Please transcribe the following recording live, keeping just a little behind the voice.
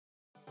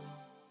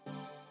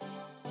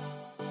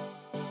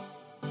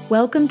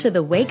Welcome to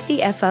the Wake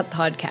the F Up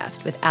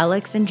podcast with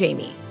Alex and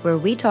Jamie, where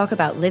we talk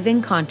about living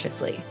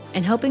consciously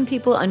and helping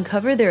people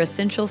uncover their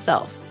essential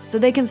self so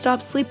they can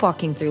stop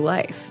sleepwalking through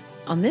life.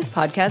 On this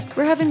podcast,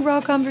 we're having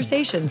raw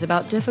conversations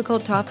about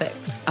difficult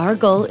topics. Our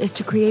goal is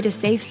to create a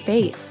safe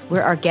space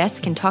where our guests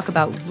can talk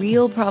about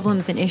real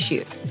problems and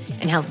issues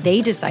and how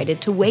they decided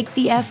to wake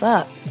the F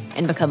up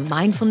and become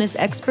mindfulness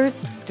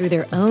experts through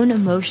their own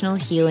emotional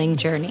healing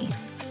journey.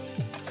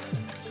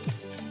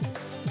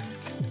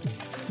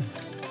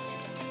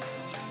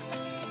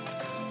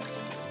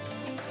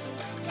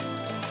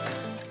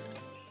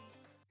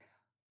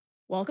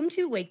 Welcome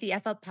to Wake the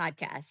F Up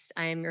podcast.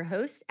 I am your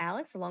host,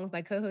 Alex, along with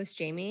my co-host,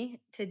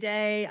 Jamie.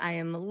 Today, I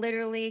am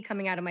literally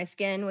coming out of my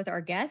skin with our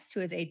guest,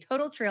 who is a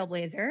total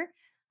trailblazer.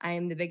 I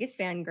am the biggest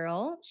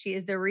fangirl. She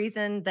is the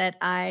reason that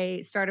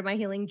I started my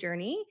healing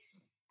journey.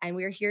 And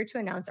we are here to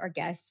announce our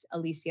guest,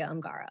 Alycea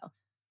Ungaro,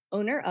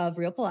 owner of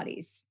Real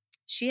Pilates.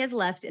 She has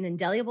left an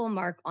indelible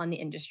mark on the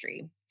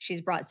industry.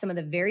 She's brought some of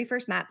the very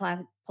first mat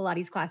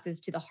Pilates classes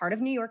to the heart of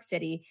New York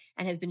City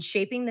and has been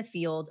shaping the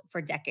field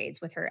for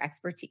decades with her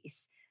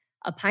expertise.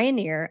 A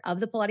pioneer of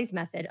the Pilates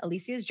method,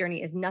 Alycea's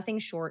journey is nothing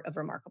short of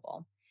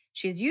remarkable.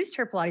 She has used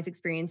her Pilates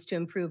experience to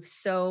improve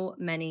so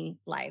many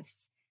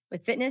lives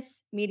with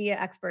fitness, media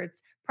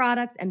experts,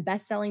 products, and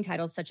best-selling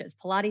titles such as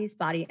Pilates,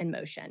 Body, and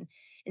Motion,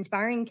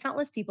 inspiring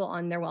countless people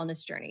on their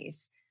wellness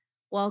journeys.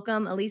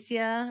 Welcome,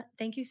 Alycea.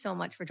 Thank you so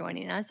much for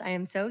joining us. I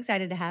am so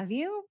excited to have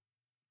you.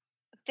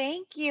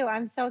 Thank you.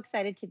 I'm so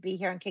excited to be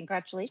here and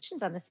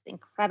congratulations on this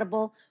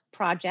incredible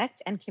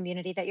project and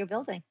community that you're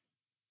building.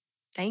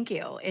 Thank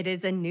you. It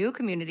is a new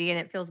community and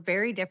it feels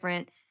very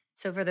different.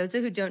 So for those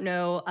who don't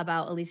know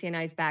about Alycea and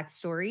I's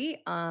backstory,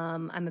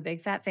 I'm a big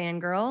fat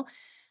fangirl.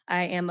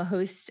 I am a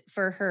host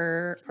for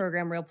her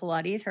program Real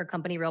Pilates, her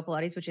company Real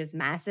Pilates, which is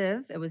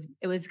massive. It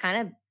was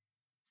kind of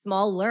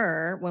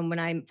smaller when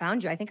I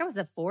found you. I think I was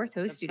the fourth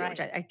host That's studio, right.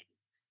 which I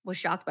was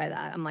shocked by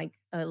that. I'm like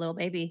a little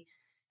baby.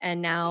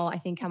 And now I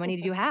think, how many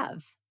did you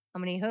have?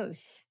 How many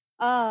hosts?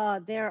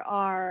 There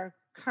are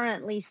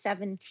currently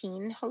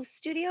 17 host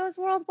studios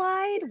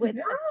worldwide with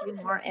a few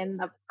more in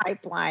the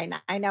pipeline.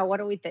 I know.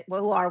 What do we think?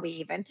 Well, who are we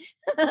even?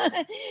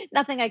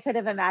 Nothing I could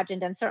have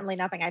imagined and certainly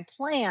nothing I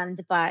planned,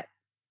 but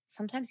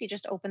sometimes you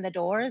just open the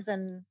doors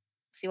and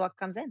see what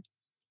comes in.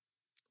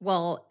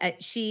 Well,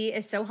 she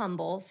is so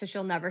humble, so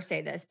she'll never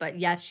say this, but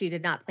yes, she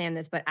did not plan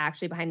this, but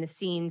actually behind the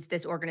scenes,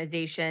 this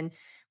organization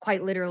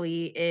quite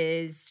literally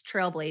is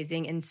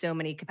trailblazing in so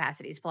many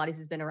capacities. Pilates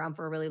has been around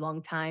for a really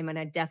long time, and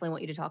I definitely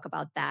want you to talk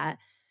about that.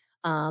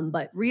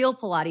 But Real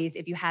Pilates,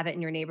 if you have it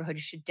in your neighborhood,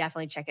 you should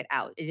definitely check it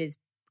out. It is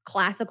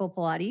classical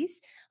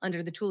Pilates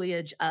under the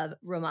tutelage of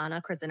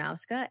Romana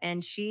Krzyzanowska,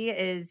 and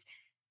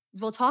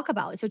we'll talk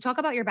about it. So talk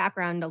about your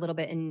background a little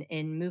bit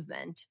in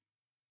movement.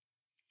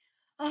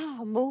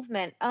 Oh,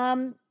 movement.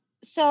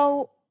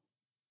 So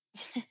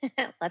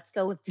let's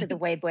go to the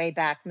way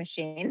back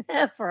machine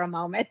for a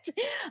moment.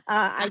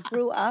 I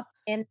grew up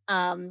in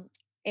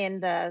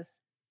the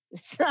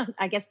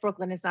I guess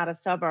Brooklyn is not a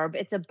suburb;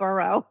 it's a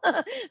borough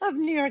of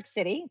New York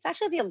City. It's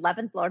actually the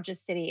 11th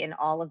largest city in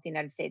all of the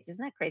United States.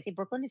 Isn't that crazy?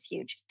 Brooklyn is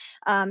huge.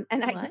 And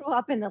I What? grew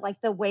up in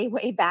the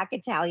way back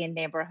Italian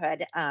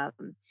neighborhood.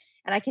 And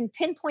I can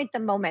pinpoint the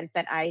moment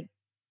that I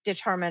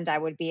determined I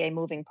would be a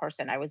moving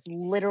person. I was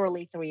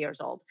literally 3 years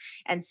old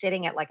and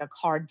sitting at like a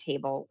card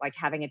table, like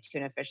having a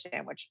tuna fish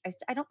sandwich.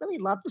 I don't really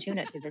love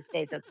tuna to this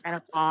day, so it's kind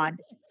of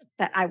odd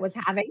that I was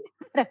having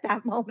at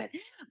that moment.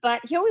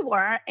 But here we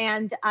were,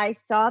 and I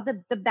saw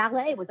the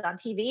ballet was on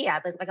TV. I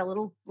had like a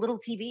little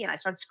TV, and I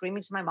started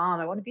screaming to my mom,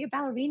 "I want to be a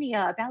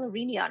ballerina, a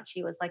ballerina!" And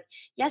she was like,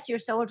 "Yes, you're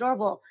so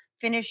adorable.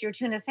 Finish your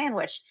tuna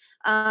sandwich."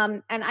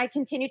 And I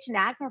continued to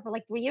nag her for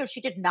like 3 years. She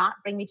did not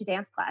bring me to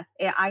dance class.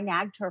 I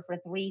nagged her for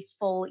 3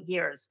 full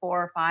years,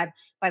 4 or 5.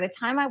 By the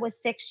time I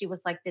was 6, she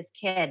was like, this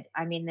kid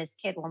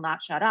will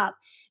not shut up,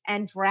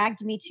 and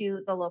dragged me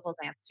to the local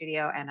dance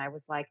studio. And I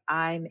was like,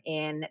 I'm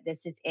in.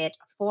 This is it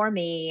for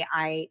me.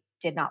 I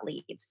did not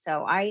leave.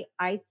 So I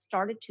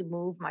started to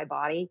move my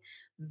body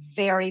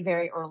very,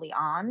 very early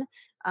on.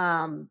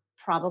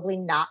 Probably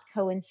not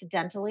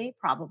coincidentally,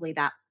 probably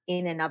that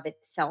in and of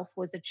itself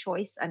was a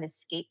choice, an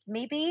escape,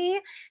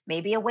 maybe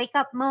a wake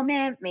up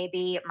moment,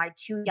 maybe my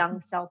too young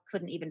self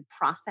couldn't even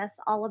process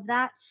all of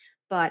that.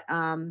 But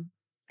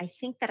I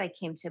think that I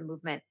came to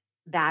movement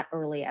that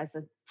early as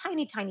a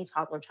tiny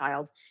toddler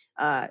child,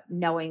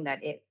 knowing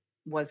that it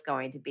was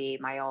going to be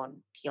my own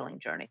healing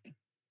journey.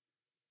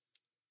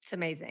 It's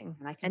amazing.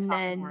 And I can And talk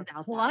more then about that,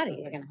 but we're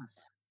Pilates. gonna have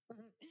to.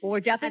 Well, we're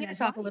definitely And going then to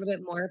talk a Pilates. little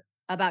bit more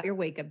about your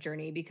wake up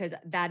journey because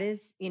that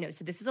is,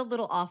 so this is a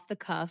little off the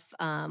cuff.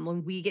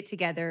 When we get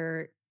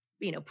together,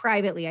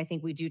 privately, I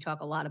think we do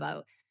talk a lot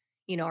about,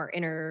 our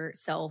inner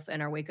self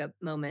and our wake up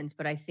moments.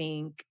 But I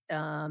think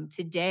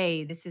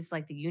today, this is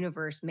like the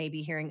universe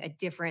maybe hearing a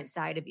different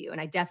side of you.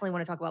 And I definitely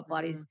want to talk about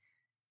Pilates. Mhm.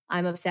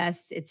 I'm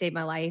obsessed. It saved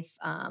my life.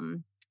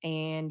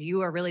 And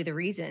you are really the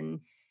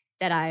reason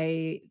that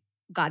I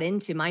got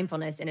into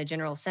mindfulness in a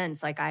general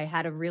sense. Like I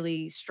had a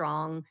really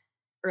strong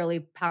early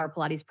power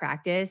Pilates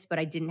practice, but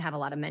I didn't have a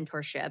lot of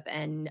mentorship.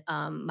 And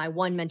my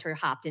one mentor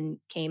hopped and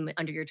came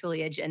under your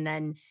tutelage, and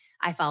then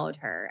I followed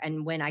her.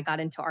 And when I got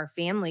into our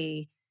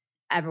family,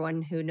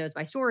 everyone who knows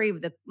my story,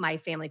 my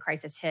family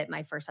crisis hit.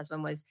 My first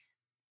husband was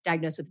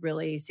diagnosed with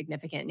really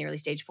significant, nearly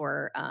stage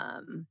 4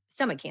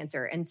 stomach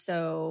cancer. And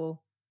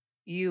so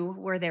you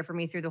were there for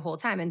me through the whole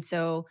time. And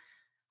so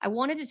I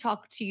wanted to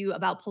talk to you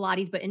about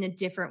Pilates, but in a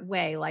different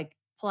way. Like,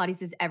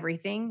 Pilates is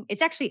everything.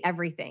 It's actually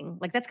everything.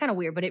 Like, that's kind of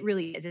weird, but it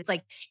really is. It's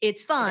like,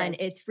 it's It fun, is.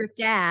 it's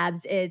ripped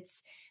abs,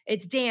 it's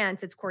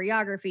dance, it's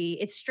choreography,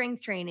 it's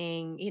strength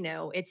training,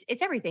 it's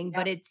everything,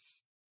 but Yep.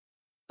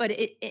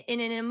 in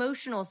an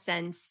emotional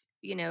sense,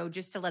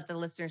 just to let the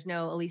listeners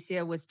know,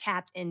 Alycea was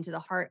tapped into the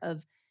heart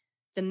of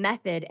the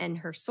method and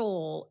her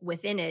soul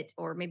within it,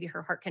 or maybe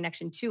her heart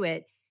connection to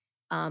it,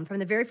 from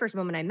the very first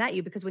moment I met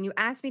you. Because when you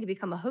asked me to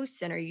become a host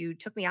center, you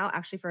took me out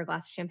actually for a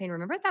glass of champagne.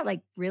 Remember that?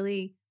 Like,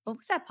 really, what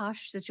was that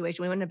posh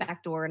situation? We went in a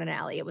back door in an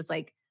alley. It was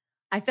like,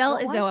 I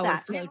felt What as though was I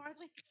was that? I floating.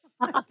 hardly Oh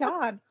my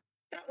god.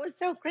 That was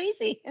so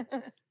crazy.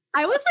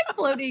 I was like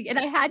floating, and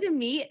I had to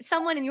meet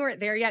someone, and you weren't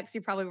there yet because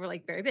you probably were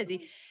like very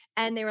busy.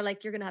 And they were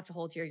like, "You're gonna have to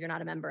hold here. You're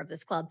not a member of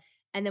this club."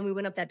 And then we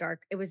went up that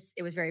dark. It was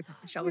very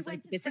posh. I We was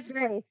like, went to "This is some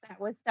very." place that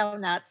was so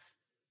nuts.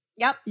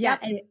 Yep, Yeah, yep,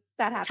 and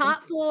that happened.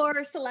 top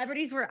floor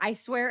celebrities were, I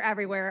swear,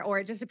 everywhere, or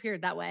it just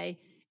appeared that way.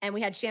 And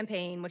we had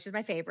champagne, which is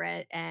my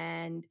favorite,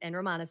 and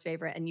Romana's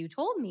favorite. And you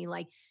told me,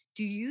 like,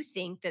 do you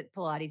think that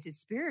Pilates is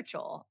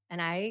spiritual?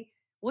 And I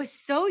was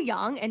so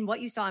young, and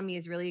what you saw in me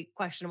is really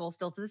questionable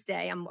still to this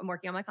day. I'm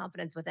working on my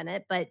confidence within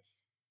it, but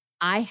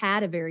I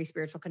had a very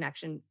spiritual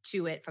connection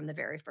to it from the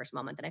very first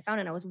moment that I found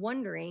it. And I was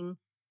wondering,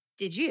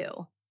 did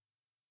you?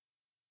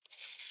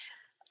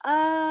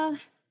 Uh,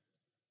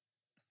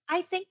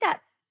 I think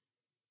that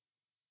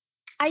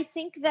I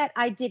think that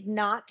I did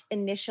not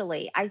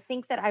initially. I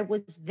think that I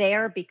was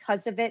there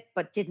because of it,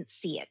 but didn't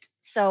see it.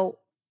 So,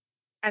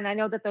 and I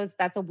know that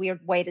that's a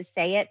weird way to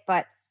say it,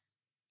 but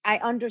I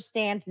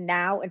understand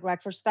now in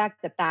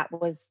retrospect that that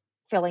was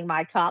filling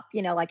my cup.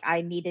 Like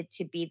I needed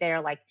to be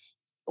there, like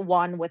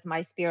one with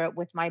my spirit,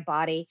 with my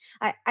body.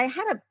 I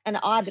had an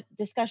odd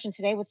discussion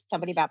today with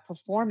somebody about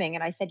performing,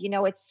 and I said,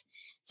 it's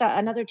so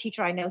another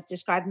teacher I know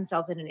described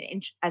themselves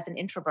as an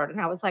introvert,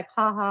 and I was like,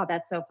 ha ha,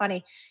 that's so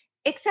funny.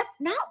 Except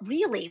not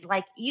really.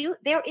 Like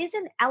there is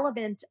an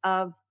element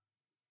of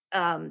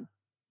um,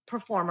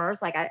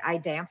 performers. Like I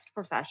danced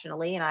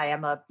professionally, and I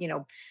am a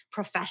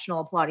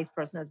professional Pilates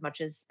person as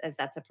much as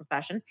that's a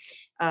profession.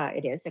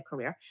 It is a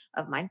career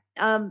of mine.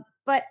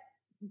 But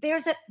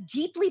there's a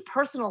deeply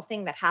personal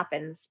thing that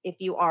happens if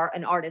you are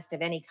an artist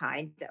of any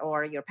kind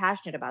or you're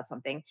passionate about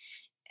something.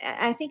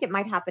 I think it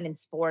might happen in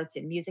sports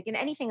and music and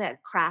anything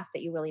that craft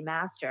that you really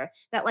master.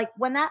 That like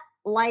when that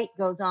light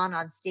goes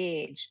on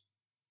stage,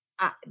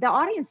 the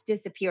audience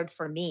disappeared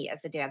for me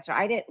as a dancer.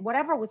 I did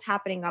whatever was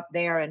happening up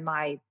there in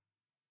my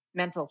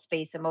mental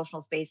space,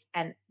 emotional space,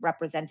 and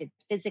represented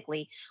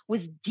physically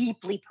was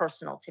deeply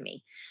personal to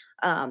me.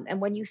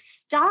 And when you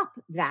stop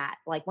that,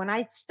 like when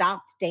I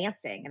stopped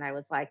dancing and I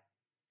was like,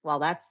 well,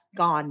 that's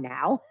gone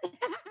now.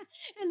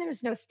 And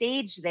there's no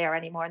stage there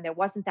anymore. And there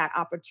wasn't that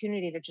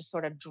opportunity to just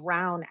sort of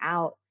drown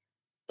out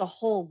the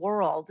whole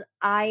world.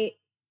 I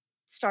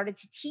started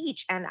to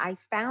teach and I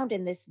found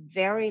in this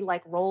very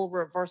like role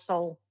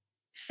reversal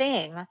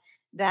thing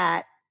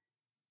that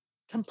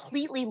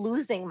completely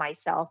losing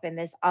myself in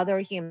this other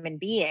human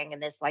being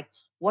and this like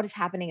what is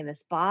happening in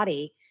this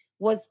body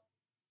was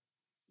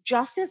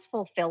just as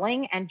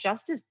fulfilling and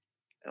just as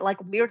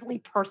like weirdly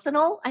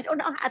personal. I don't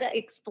know how to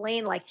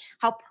explain like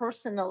how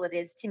personal it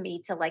is to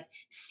me to like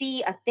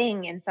see a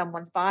thing in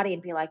someone's body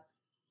and be like,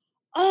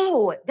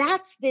 oh,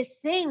 that's this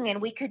thing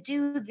and we could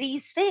do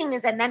these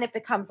things, and then it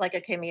becomes like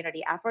a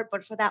community effort.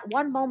 But for that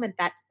one moment,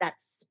 that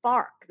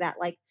spark, that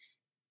like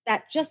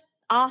that just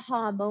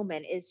aha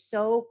moment is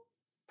so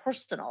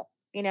personal,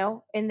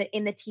 in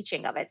the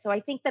teaching of it. So I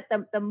think that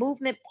the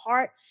movement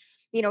part,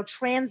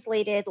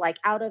 translated like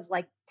out of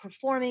like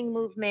performing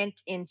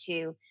movement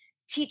into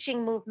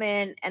teaching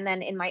movement, and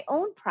then in my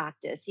own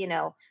practice,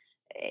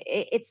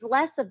 it's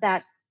less of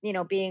that,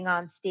 being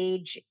on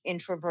stage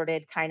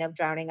introverted kind of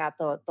drowning out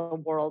the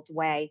world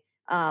way.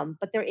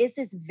 But there is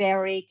this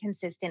very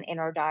consistent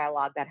inner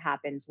dialogue that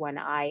happens when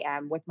I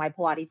am with my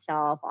Pilates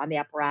self on the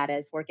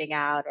apparatus working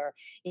out, or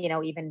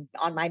even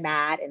on my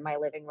mat in my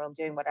living room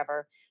doing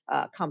whatever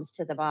comes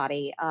to the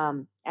body.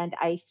 And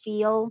I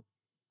feel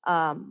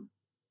um,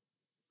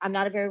 I'm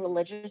not a very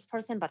religious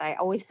person, but I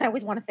always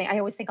want to think. I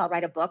always think I'll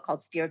write a book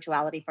called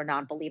Spirituality for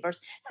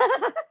Non-Believers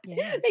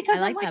Yeah, I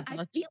because I'm like like that I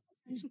book. feel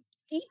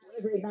deeply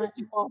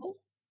spiritual,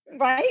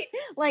 right?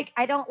 Like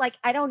I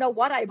don't know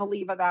what I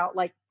believe about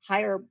like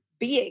higher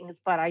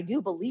beings, but I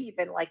do believe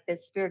in like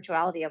this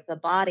spirituality of the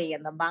body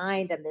and the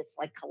mind and this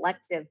like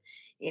collective,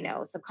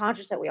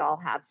 subconscious that we all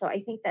have. So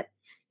I think that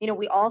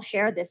we all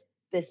share this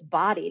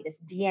body,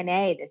 this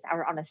DNA, this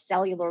are on a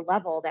cellular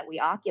level that we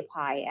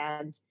occupy,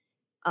 and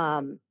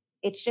um,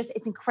 it's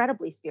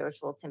incredibly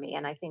spiritual to me.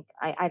 And I think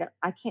I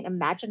can't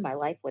imagine my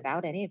life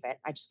without any of it.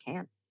 I just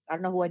can't. I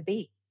don't know who I'd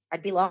be.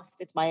 I'd be lost.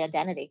 It's my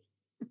identity.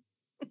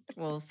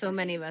 Well, so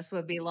many of us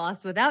would be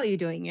lost without you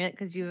doing it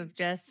because you have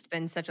just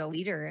been such a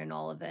leader in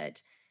all of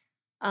it.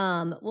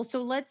 Well,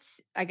 so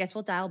I guess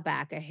we'll dial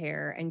back a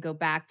hair and go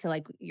back to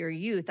like your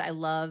youth. I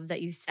love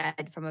that you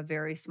said from a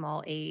very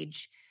small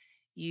age,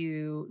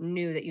 you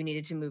knew that you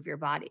needed to move your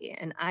body.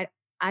 And I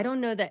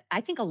don't know that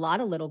I think a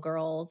lot of little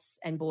girls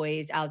and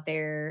boys out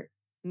there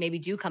maybe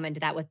do come into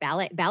that with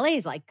ballet. Ballet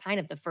is like kind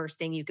of the first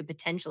thing you could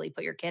potentially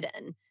put your kid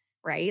in,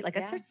 right? Like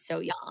that Yeah, starts so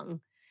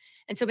young.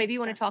 And so maybe it you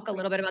want to starts talk a early.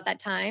 little bit about that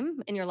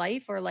time in your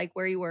life or like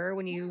where you were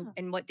when you Yeah.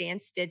 and what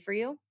dance did for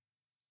you?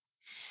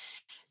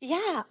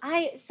 Yeah,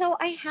 I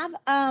have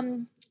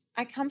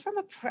I come from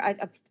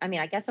I mean,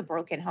 I guess a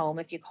broken home,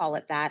 if you call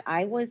it that.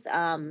 I was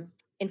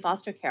in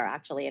foster care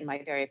actually in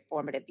my very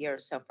formative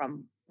years, so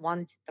from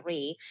 1 to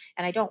 3,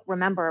 and I don't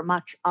remember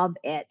much of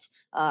it,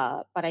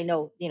 but I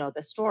know,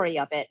 the story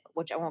of it,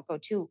 which I won't go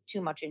too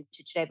much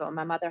into today. But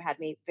my mother had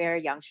me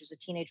very young. She was a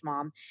teenage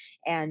mom,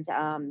 and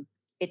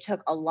it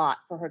took a lot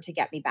for her to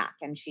get me back,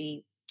 and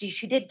she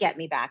did get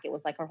me back. It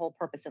was like her whole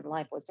purpose in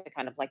life was to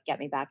kind of like get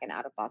me back and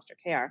out of foster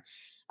care.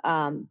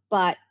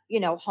 But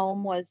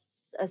home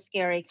was a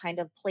scary kind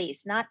of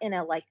place, not in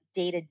a like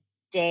day to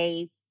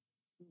day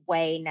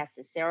way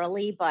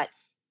necessarily, but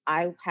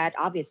I had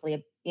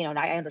obviously, and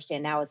I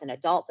understand now as an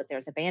adult that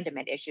there's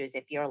abandonment issues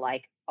if you're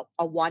like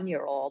a 1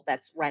 year old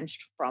that's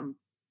wrenched from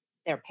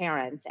their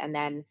parents, and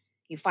then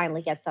you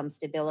finally get some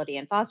stability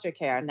in foster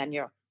care, and then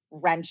you're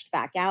wrenched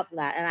back out from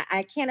that. And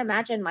I can't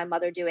imagine my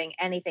mother doing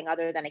anything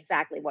other than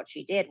exactly what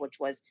she did, which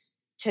was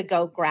to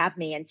go grab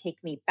me and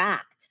take me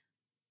back.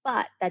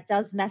 But that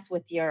does mess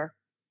with your,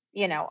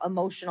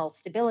 emotional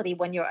stability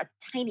when you're a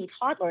tiny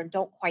toddler and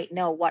don't quite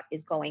know what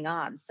is going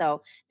on.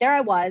 So there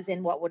I was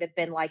in what would have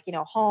been like,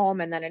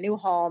 home, and then a new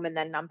home, and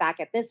then I'm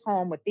back at this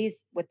home with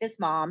this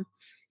mom,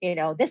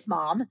 this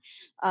mom.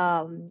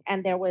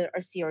 And there were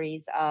a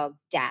series of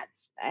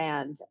dads,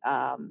 and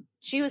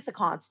she was the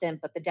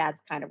constant, but the dads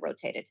kind of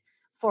rotated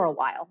for a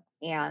while.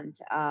 And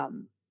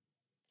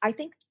I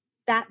think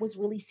that was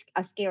really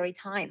a scary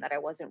time that I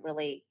wasn't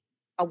really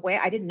aware.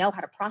 I didn't know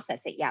how to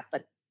process it yet,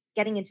 but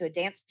getting into a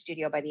dance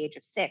studio by the age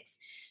of 6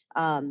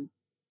 um,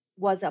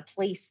 was a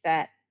place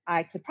that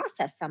I could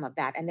process some of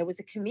that. And there was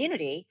a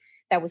community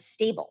that was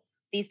stable.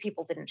 These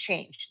people didn't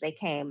change. They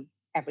came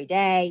every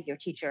day. Your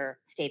teacher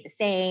stayed the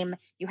same.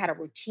 You had a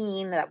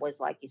routine that was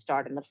like you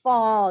start in the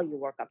fall, you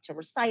work up to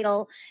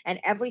recital, and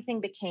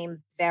everything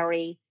became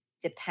very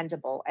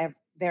dependable,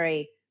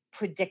 very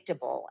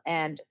predictable.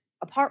 And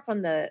apart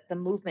from the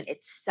movement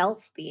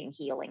itself being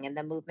healing and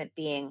the movement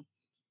being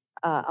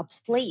a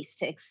place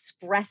to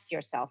express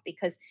yourself,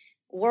 because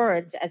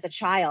words as a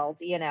child,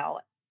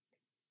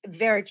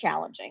 very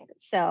challenging.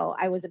 So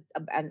I was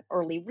an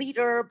early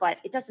reader, but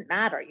it doesn't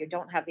matter. You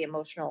don't have the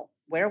emotional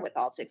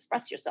wherewithal to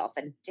express yourself,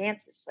 and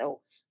dance is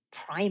so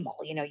primal.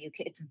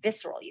 It's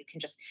visceral. You can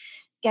just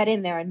get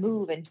in there and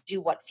move and do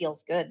what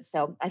feels good.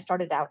 So I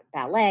started out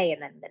ballet,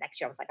 and then the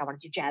next year I was like, I want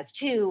to do jazz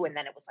too. And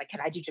then it was like,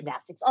 can I do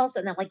gymnastics also?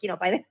 And then like,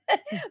 by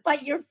by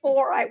year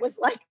 4, I was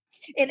like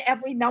in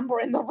every number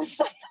in the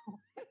recital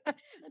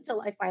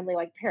until I finally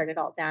like pared it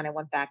all down and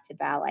went back to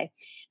ballet.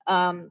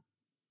 Um,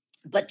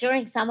 but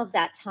during some of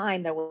that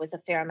time, there was a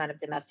fair amount of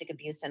domestic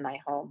abuse in my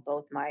home,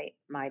 both my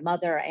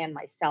mother and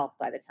myself.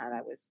 By the time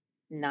I was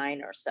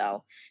 9 or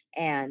so,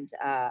 and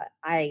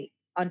I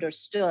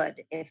understood,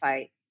 if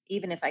I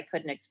even if I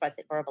couldn't express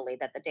it verbally,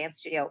 that the dance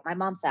studio, my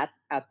mom sat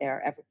out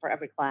there for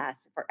every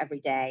class, for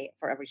every day,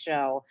 for every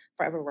show,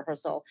 for every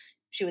rehearsal.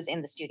 She was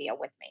in the studio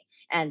with me,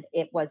 and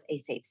it was a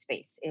safe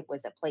space. It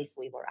was a place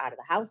we were out of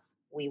the house.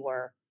 We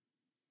were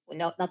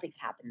no, nothing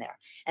could happen there.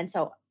 And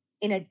so,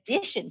 in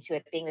addition to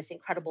it being this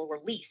incredible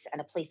release and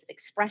a place of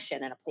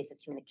expression and a place of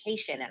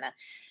communication and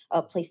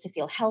a place to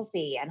feel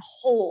healthy and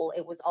whole,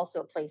 it was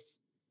also a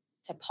place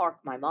to park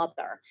my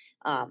mother.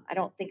 I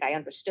don't think I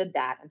understood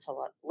that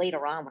until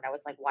later on, when I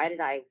was like, why did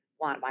I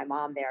want my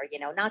mom there?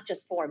 Not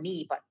just for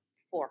me, but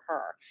for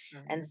her.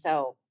 And Mhm.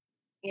 so,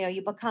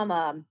 you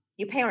become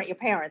you parent your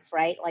parents,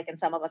 right? Like, and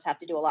some of us have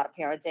to do a lot of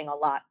parenting a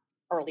lot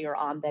earlier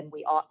on than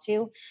we ought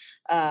to.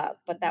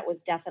 But that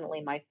was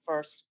definitely my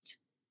first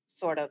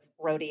sort of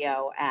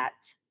rodeo at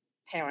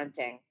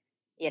parenting,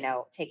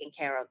 taking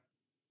care of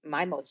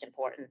my most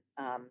important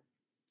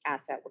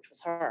asset, which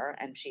was her,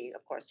 and she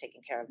of course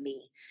taking care of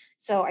me.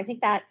 So I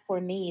think that for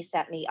me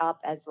set me up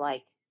as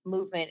like,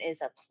 movement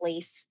is a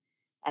place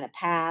and a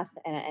path,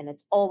 and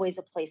it's always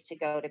a place to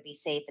go to be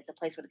safe. It's a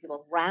place where the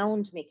people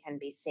around me can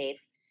be safe.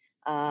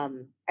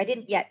 I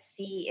didn't yet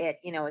see it,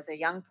 as a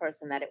young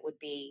person, that it would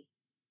be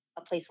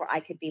a place where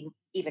I could be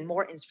even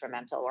more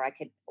instrumental, or I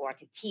could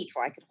teach,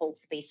 or I could hold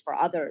space for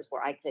others,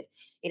 where I could,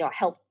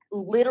 help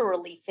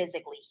literally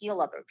physically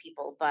heal other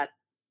people. But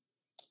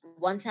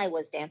once I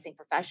was dancing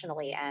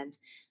professionally and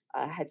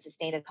had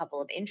sustained a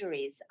couple of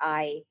injuries,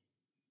 I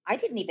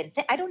didn't even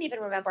I don't even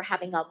remember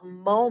having a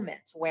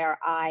moment where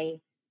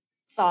I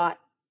thought,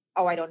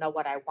 oh, I don't know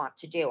what I want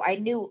to do. I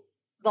knew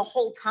the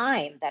whole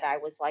time that I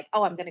was like,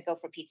 oh, I'm going to go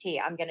for PT.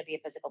 I'm going to be a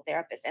physical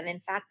therapist. And in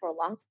fact, for a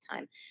long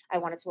time, I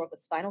wanted to work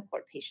with spinal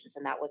cord patients.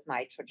 And that was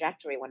my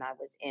trajectory when I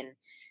was in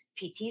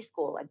PT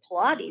school. And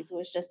Pilates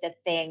was just a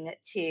thing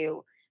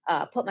to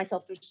put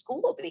myself through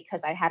school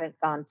because I hadn't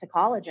gone to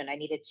college and I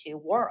needed to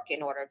work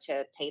in order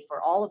to pay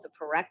for all of the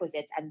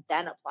prerequisites and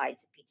then apply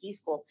to PT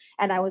school.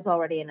 And I was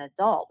already an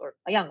adult, or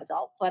a young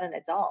adult, but an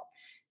adult.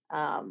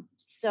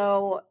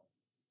 So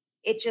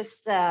it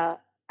just, I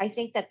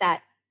think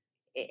that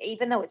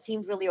even though it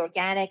seemed really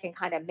organic and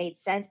kind of made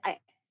sense,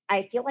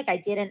 I feel like I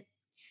didn't.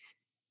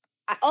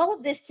 All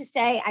of this to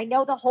say, I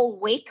know the whole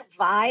wake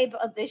vibe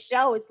of this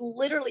show is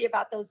literally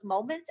about those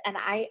moments, and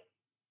I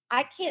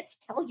can't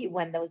tell you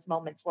when those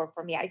moments were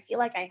for me. I feel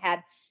like I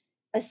had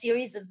a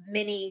series of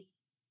mini,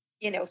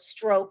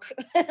 stroke,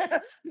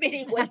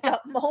 mini wake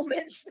up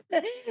moments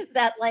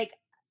that like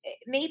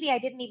maybe I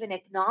didn't even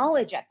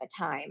acknowledge at the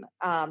time.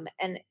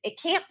 And it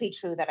can't be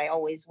true that I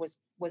always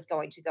was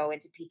going to go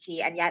into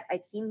PT, and yet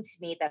it seemed to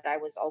me that I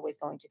was always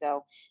going to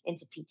go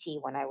into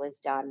PT when I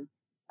was done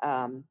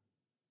um,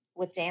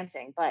 with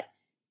dancing. But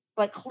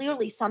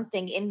clearly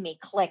something in me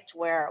clicked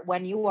where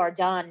when you are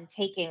done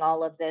taking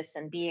all of this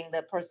and being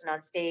the person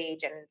on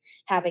stage and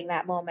having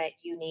that moment,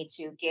 you need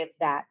to give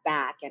that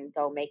back and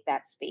go make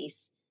that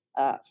space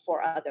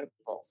for other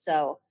people.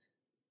 So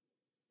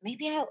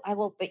maybe I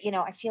will, but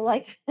I feel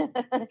like Well,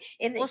 here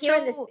in this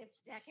so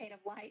fifth decade of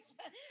life,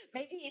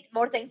 maybe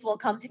more things will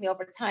come to me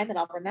over time that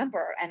I'll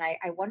remember. And I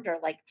wonder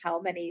like how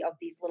many of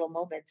these little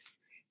moments,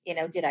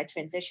 did I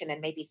transition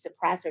and maybe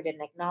suppress or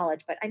didn't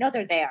acknowledge, but I know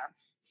they're there.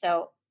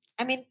 So,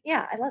 I mean,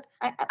 yeah, I we'll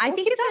think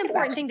keep it's an talking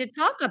about important it. thing to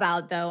talk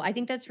about, though. I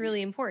think that's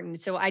really important.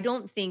 So I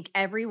don't think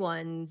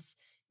everyone's,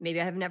 maybe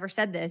I have never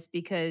said this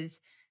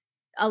because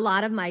a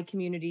lot of my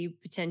community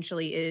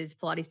potentially is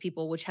Pilates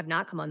people, which have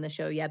not come on the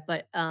show yet.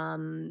 But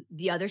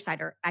the other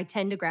side are, I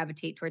tend to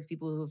gravitate towards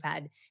people who've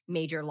had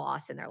major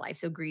loss in their life.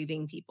 So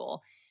grieving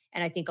people.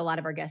 And I think a lot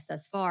of our guests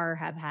thus far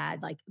have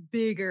had like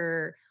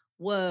bigger,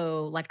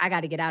 whoa, like I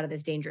got to get out of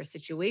this dangerous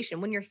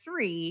situation. When you're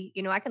three,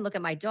 I can look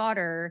at my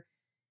daughter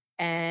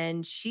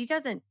and she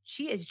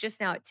is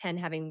just now at 10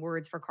 having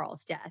words for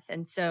Carl's death.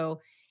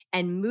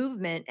 And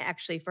movement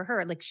actually for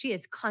her, like she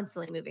is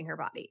constantly moving her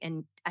body.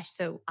 And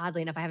so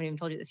oddly enough, I haven't even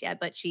told you this yet,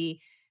 but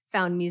she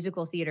found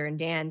musical theater and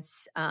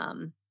dance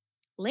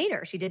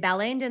later. She did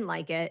ballet and didn't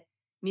like it,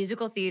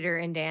 musical theater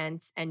and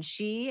dance. And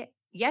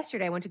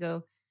yesterday, I went to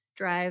go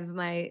drive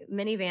my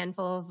minivan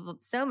full of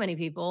so many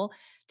people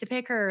to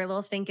pick her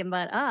little stinking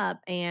butt up.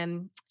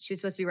 And she was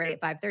supposed to be ready at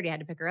 5:30. I had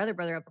to pick her other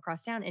brother up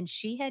across town. And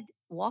she had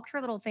walked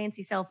her little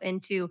fancy self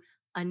into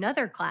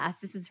another class.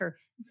 This is her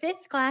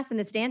fifth class in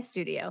this dance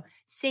studio,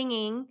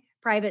 singing,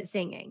 private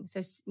singing.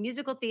 So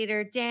musical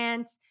theater,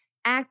 dance,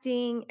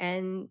 acting,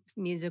 and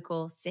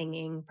musical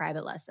singing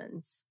private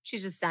lessons.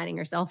 She's just signing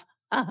herself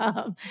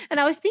and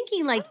I was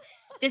thinking, like,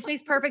 this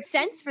makes perfect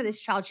sense for this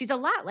child. She's a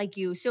lot like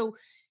you. So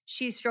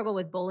she's struggled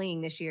with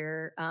bullying this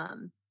year,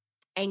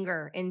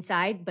 anger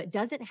inside, but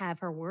doesn't have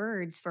her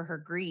words for her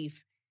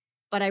grief.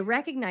 But I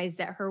recognize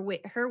that her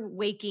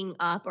waking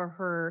up or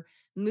her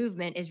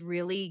movement is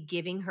really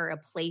giving her a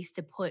place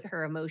to put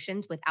her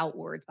emotions without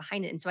words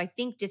behind it. And so I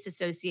think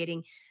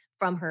disassociating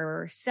from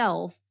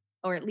herself,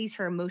 or at least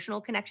her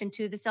emotional connection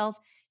to the self,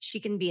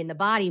 she can be in the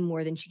body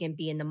more than she can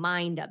be in the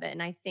mind of it.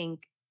 And I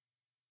think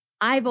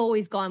I've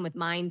always gone with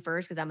mind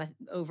first because I'm a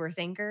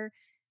overthinker.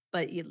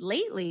 But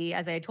lately,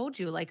 as I told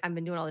you, like I've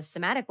been doing all this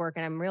somatic work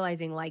and I'm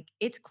realizing like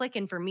it's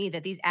clicking for me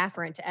that these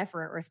afferent to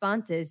efferent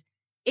responses,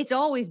 it's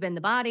always been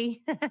the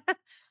body.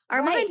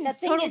 Our Right. mind The is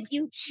thing total is,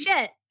 you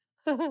shit.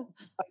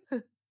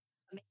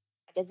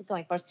 is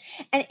going first.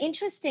 And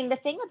interesting, the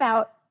thing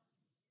about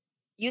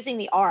using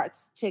the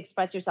arts to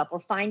express yourself or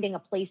finding a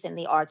place in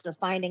the arts or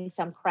finding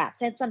some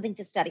craft, something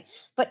to study,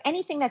 but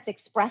anything that's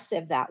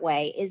expressive that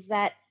way is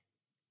that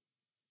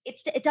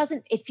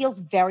it feels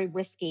very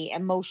risky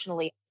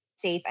emotionally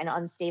safe and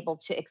unstable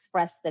to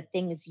express the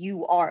things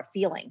you are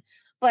feeling,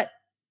 but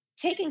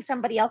taking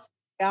somebody else's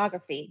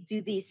biography,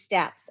 do these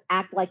steps,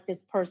 act like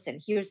this person,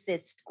 here's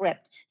this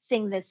script,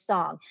 sing this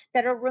song,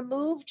 that are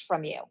removed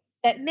from you,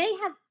 that may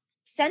have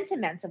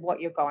sentiments of what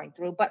you're going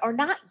through but are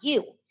not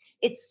you.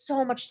 It's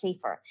so much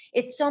safer,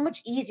 it's so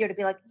much easier to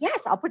be like,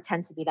 yes, I'll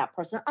pretend to be that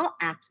person, I'll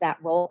act that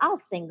role, I'll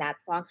sing that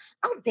song,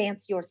 I'll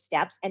dance your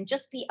steps and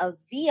just be a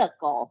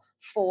vehicle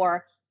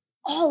for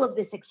all of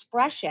this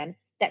expression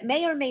that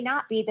may or may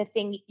not be the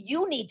thing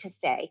you need to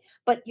say,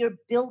 but you're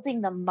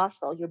building the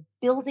muscle. You're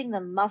building the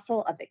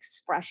muscle of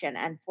expression.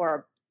 And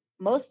for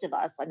most of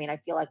us, I mean, I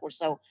feel like we're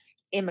so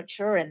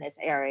immature in this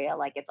area.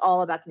 Like it's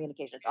all about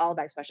communication, it's all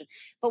about expression,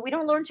 but we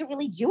don't learn to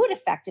really do it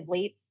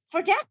effectively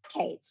for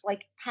decades.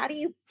 Like, how do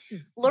you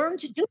learn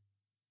to do it?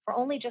 We're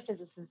only just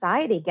as a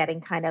society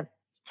getting kind of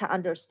to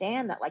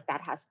understand that like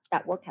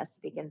that work has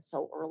to begin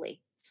so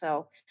early.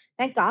 So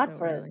thank God So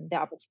for early. the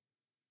opportunity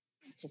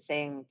to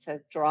sing,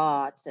 to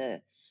draw, to,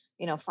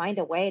 find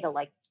a way to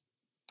like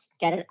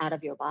get it out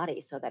of your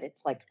body so that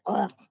it's like,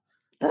 ugh.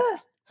 Well,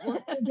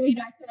 Going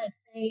back to that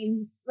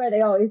saying where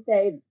they always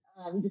say,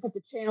 You just have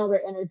to channel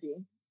their energy.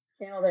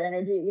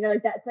 You know,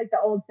 like that's like the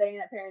old saying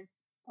that parents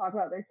talk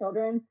about their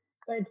children,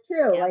 but it's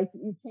true. Yeah. Like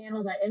you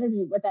channel that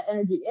energy. What that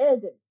energy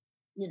is,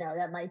 you know,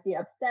 that might be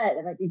upset,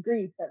 that might be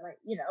grief, that might,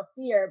 you know,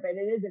 fear, but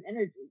it is an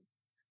energy,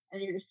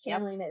 and you're just Yep.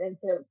 channeling it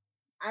into.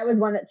 I was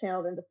one that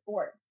channeled into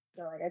sport,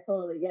 so like I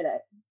totally get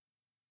it.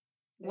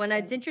 When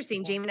Makes it's sense.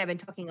 interesting, Yeah. Jamie and I've been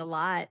talking a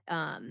lot.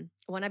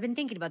 When I've been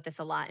thinking about this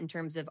a lot in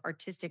terms of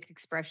artistic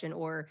expression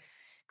or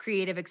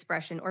creative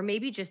expression, or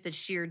maybe just the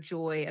sheer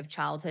joy of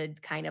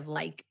childhood kind of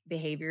like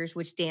behaviors,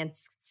 which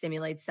dance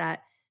simulates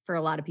that for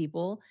a lot of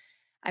people.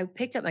 I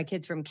picked up my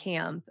kids from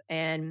camp,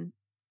 and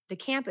the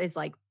camp is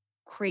like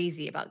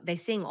crazy about, they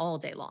sing all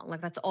day long.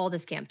 Like that's all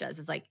this camp does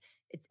is like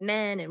it's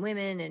men and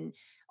women and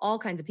all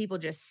kinds of people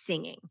just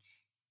singing.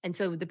 And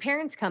so the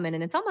parents come in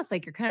and it's almost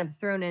like you're kind of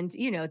thrown into,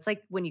 it's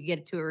like when you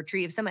get to a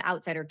retreat, if some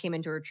outsider came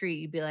into a retreat,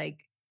 you'd be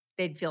like,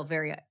 they'd feel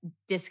very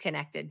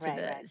disconnected to Right.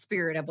 the Right.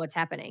 spirit of what's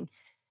happening.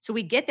 So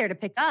we get there to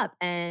pick up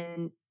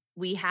and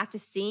we have to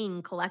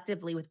sing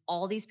collectively with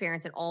all these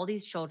parents and all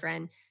these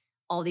children,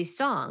 all these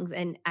songs.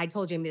 And I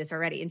told Jamie this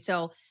already. And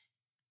so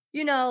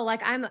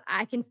like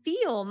I can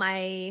feel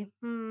my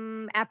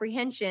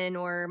apprehension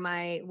or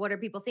my what are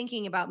people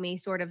thinking about me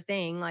sort of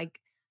thing. Like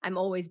I've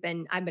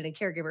been a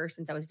caregiver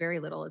since I was very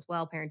little as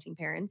well, parenting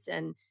parents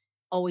and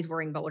always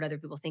worrying about what other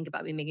people think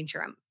about me, making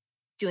sure I'm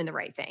doing the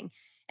right thing.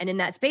 And in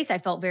that space, I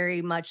felt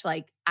very much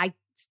like I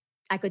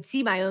could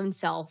see my own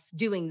self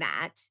doing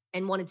that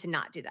and wanted to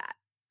not do that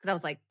because I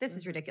was like, this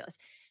is Hmm. ridiculous.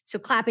 So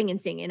clapping and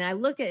singing. And I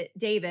look at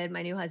David,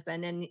 my new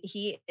husband, and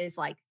he is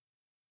like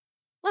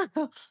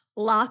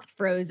locked,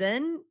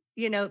 frozen,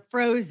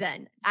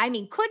 frozen. I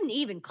mean, couldn't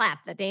even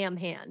clap the damn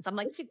hands. I'm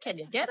like, can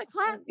you get a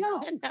clap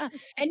going?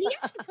 And he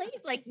actually plays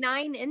like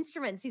 9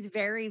 instruments. He's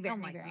very, Oh very,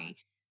 my God. very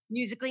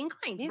musically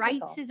inclined, writes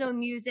Musical. his own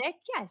music.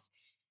 Yes.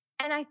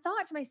 And I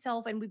thought to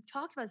myself, and we've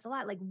talked about this a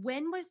lot, like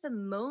when was the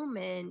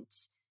moment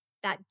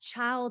that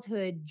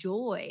childhood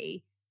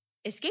joy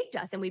escaped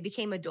us and we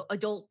became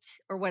adult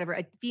or whatever,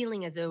 a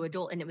feeling as though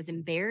adult, and it was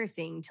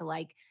embarrassing to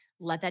like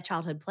let that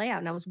childhood play out.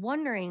 And I was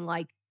wondering,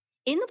 like,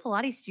 in the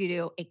Pilates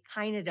studio, it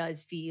kind of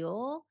does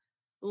feel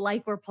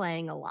like we're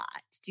playing a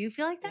lot. Do you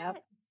feel like Yep.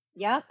 that?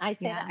 Yep.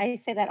 Yeah. I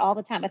say that all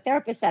the time. A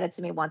therapist said it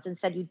to me once and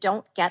said you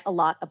don't get a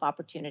lot of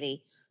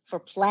opportunity for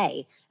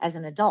play as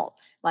an adult.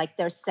 Like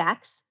there's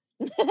sex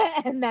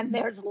and then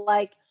there's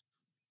like,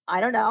 I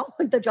don't know,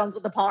 the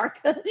jungle, the park.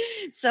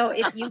 So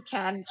if you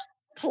can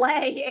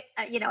play,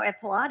 at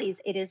Pilates,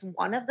 it is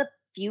one of the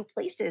few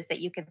places that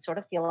you can sort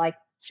of feel like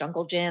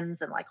jungle gyms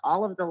and like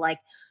all of the like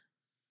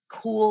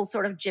cool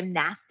sort of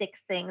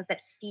gymnastics things that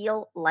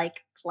feel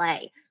like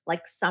play,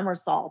 like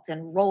somersault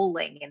and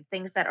rolling and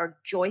things that are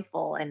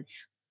joyful and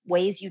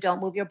ways you don't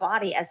move your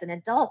body as an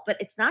adult. But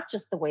it's not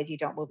just the ways you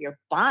don't move your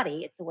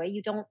body, it's the way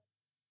you don't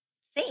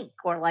think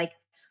or like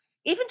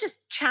even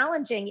just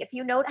challenging. If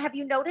you know, have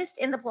you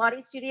noticed in the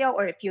Pilates studio,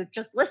 or if you're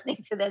just listening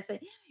to this,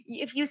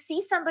 if you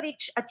see somebody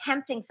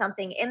attempting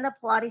something in the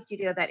Pilates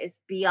studio that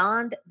is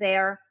beyond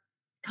their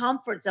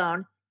comfort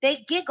zone,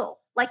 they giggle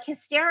like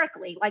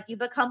hysterically, like you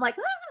become like,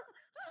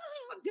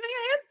 I'm doing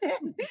a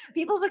handstand.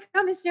 People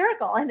become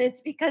hysterical, and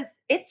it's because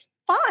it's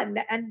fun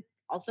and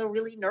also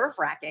really nerve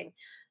wracking.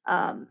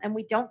 And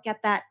we don't get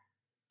that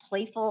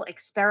playful,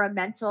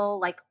 experimental,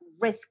 like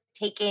risk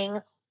taking.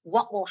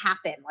 What will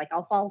happen? Like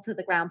I'll fall to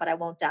the ground, but I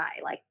won't die.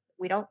 Like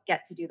we don't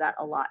get to do that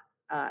a lot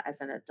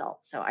as an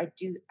adult. So I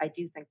do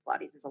think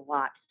Pilates is a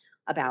lot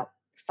about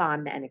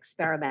fun and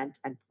experiment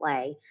and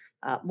play,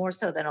 more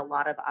so than a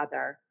lot of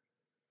other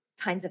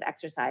kinds of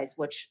exercise,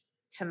 which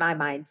to my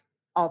mind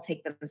all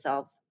take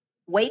themselves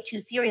way too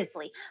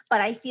seriously.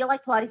 But I feel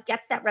like Pilates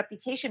gets that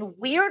reputation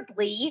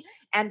weirdly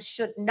and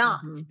should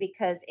not, Mhm.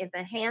 because in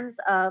the hands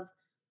of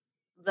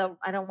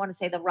I don't want to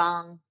say the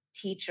wrong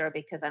teacher,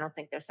 because I don't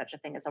think there's such a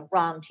thing as a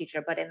wrong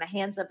teacher, but in the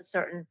hands of a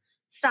certain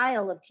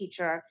style of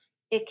teacher,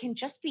 it can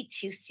just be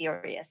too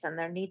serious and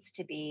there needs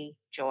to be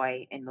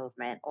joy in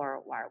movement,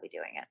 or why are we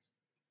doing it?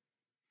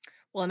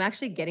 Well, I'm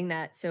actually getting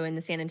that. So in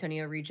the San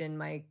Antonio region,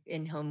 my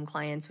in-home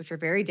clients, which are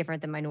very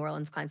different than my New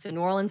Orleans clients. So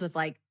New Orleans was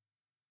like,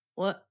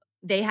 what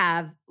they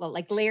have, well,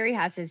 like Larry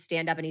has his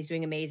stand up and he's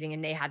doing amazing,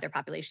 and they had their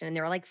population and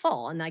they were like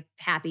full and like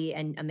happy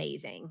and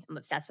amazing. I'm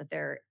obsessed with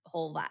their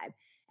whole vibe.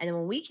 And then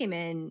when we came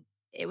in,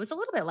 it was a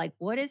little bit like,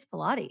 what is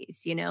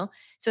Pilates?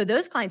 So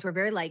those clients were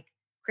very like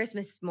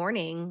Christmas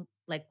morning,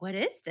 like, what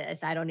is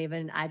this? I don't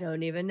even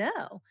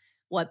know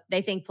what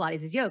they think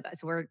Pilates is yoga.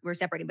 So we're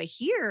separating. But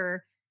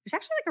here, there's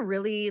actually like a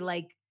really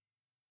like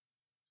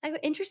I have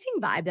an interesting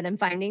vibe that I'm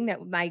finding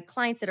that my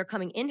clients that are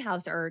coming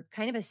in-house are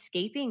kind of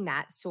escaping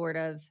that sort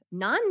of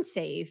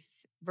non-safe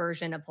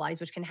version of Pilates,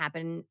 which can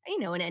happen,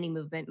 in any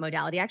movement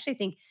modality. I actually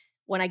think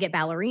when I get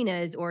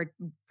ballerinas or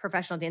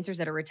professional dancers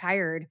that are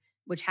retired,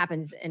 which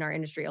happens in our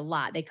industry a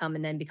lot, they come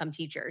and then become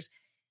teachers.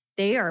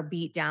 They are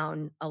beat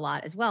down a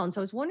lot as well. And so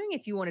I was wondering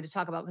if you wanted to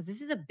talk about, because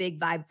this is a big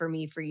vibe for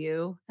me, for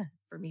you.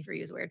 For me, for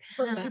you is weird.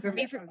 For me, But for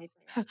me, yeah, for for me,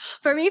 for me.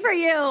 for me, for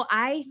you,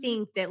 I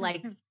think that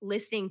like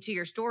listening to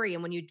your story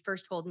and when you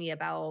first told me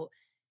about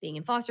being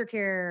in foster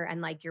care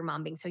and like your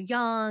mom being so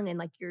young and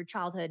like your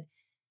childhood,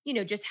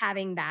 just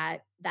having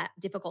that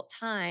difficult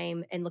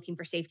time and looking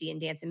for safety in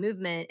dance and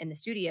movement in the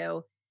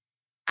studio.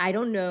 I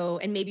don't know,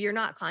 and maybe you're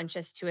not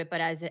conscious to it,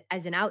 but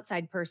as an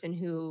outside person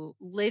who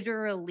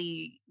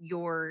literally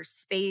your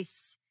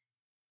space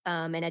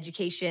and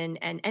education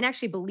and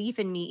actually belief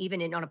in me,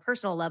 even on a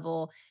personal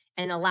level,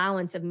 and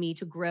allowance of me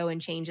to grow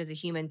and change as a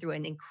human through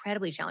an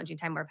incredibly challenging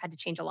time where I've had to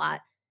change a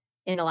lot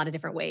in a lot of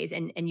different ways.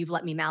 And you've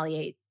let me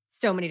malleate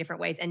so many different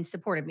ways and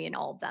supported me in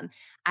all of them.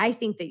 I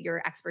think that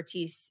your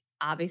expertise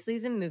obviously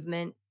is in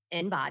movement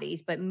and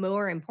bodies, but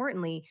more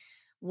importantly,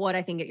 what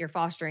I think that you're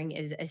fostering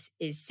is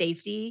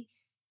safety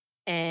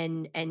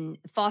and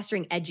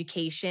fostering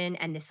education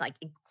and this like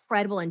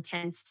incredible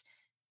intense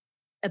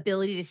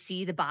ability to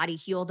see the body,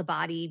 heal the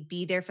body,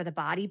 be there for the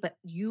body, but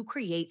you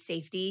create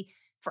safety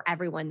for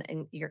everyone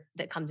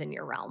that comes in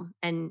your realm.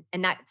 And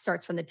that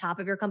starts from the top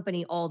of your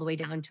company all the way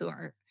down to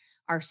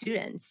our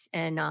students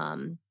and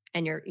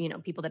your,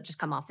 people that just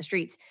come off the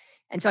streets.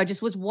 And so I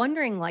just was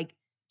wondering, like,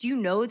 do you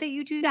know that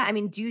you do that? I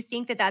mean, do you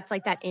think that that's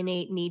like that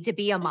innate need to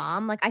be a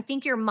mom? Like, I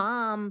think your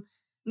mom,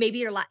 maybe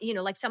your,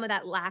 like some of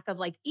that lack of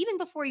like, even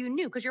before you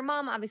knew, because your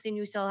mom obviously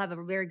knew still have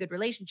a very good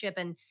relationship,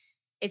 and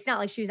it's not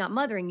like she's not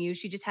mothering you.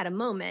 She just had a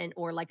moment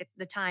or like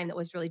the time that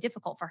was really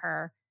difficult for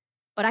her.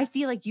 But I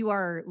feel like you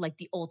are like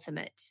the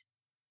ultimate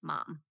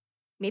mom.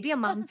 Maybe a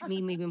mom to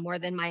me, maybe more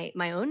than my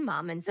own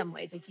mom in some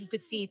ways. Like you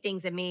could see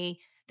things in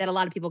me that a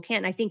lot of people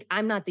can't. And I think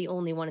I'm not the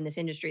only one in this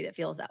industry that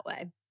feels that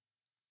way.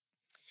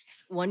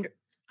 Wonder.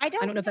 I I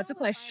don't know don't if that's a know if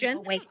I'm question.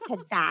 awake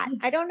to that.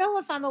 I don't know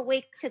if I'm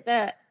awake to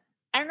the.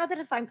 I don't know that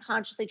if I'm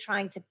consciously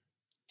trying to.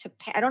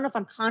 I don't know if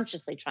I'm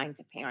consciously trying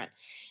to parent.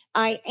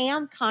 I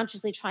am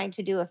consciously trying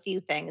to do a few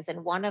things,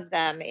 and one of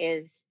them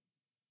is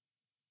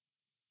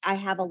I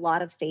have a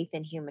lot of faith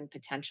in human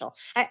potential.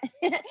 I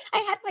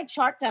had my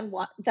chart done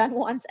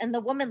once, and the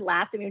woman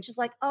laughed at me, and she's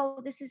like,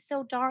 "Oh, this is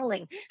so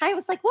darling." I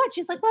was like, "What?"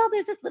 She was like, "Well,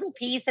 there's this little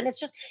piece, and it's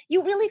just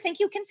you really think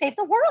you can save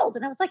the world."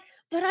 And I was like,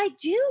 "But I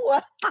do."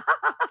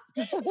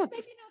 It's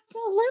maybe not so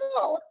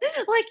little.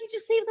 Like you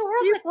just saved the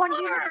world You like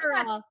one year at a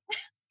time. are.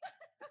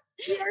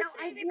 You are No,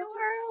 saving the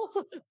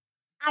world.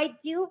 I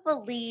do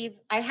believe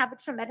I have a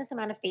tremendous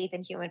amount of faith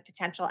in human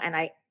potential, and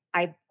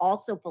I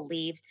also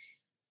believe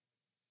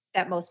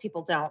that most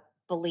people don't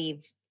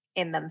believe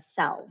in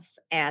themselves,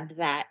 and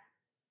that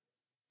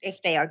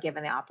if they are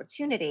given the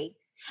opportunity.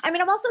 I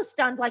mean, I'm also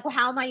stunned. Like, well,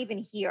 how am I even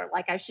here?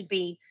 Like, I should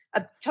be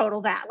a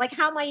total that. Like,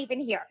 how am I even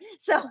here?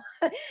 So,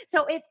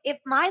 so if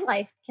my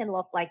life can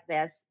look like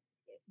this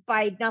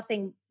by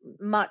nothing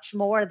much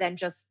more than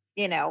just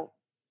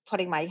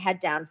putting my head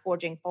down,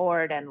 forging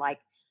forward, and like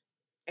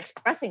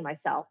expressing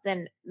myself,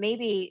 then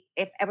maybe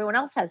if everyone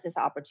else has this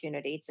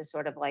opportunity to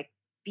sort of like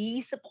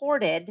be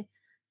supported,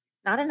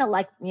 not in a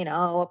like,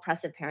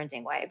 oppressive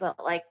parenting way,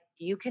 but like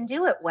you can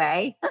do it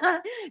way.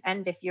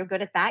 And if you're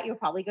good at that, you're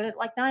probably good at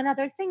like nine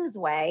other things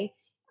way.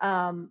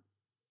 Um,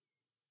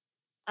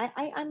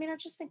 I mean, I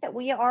just think that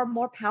we are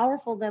more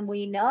powerful than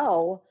we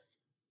know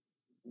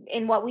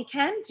in what we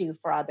can do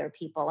for other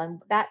people.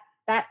 And that,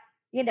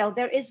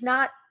 there is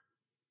not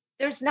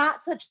there's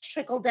not such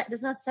trickle down.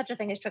 There's not such a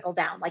thing as trickle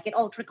down. Like it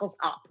all trickles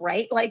up,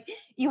 right? Like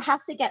you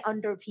have to get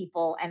under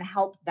people and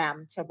help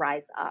them to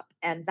rise up.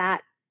 And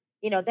that,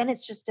 then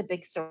it's just a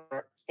big sort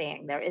of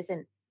thing.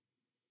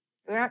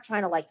 We're not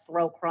trying to like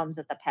throw crumbs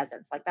at the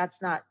peasants. Like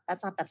that's not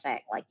the thing.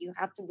 Like you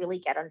have to really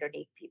get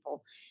underneath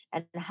people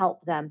and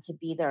help them to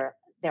be their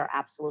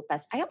absolute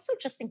best. I also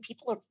just think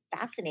people are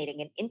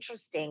fascinating and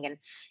interesting. And,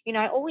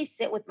 I always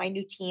sit with my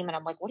new team and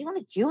I'm like, what do you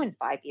want to do in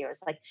 5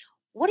 years? Like,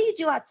 what do you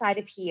do outside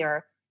of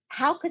here?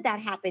 How could that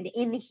happen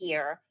in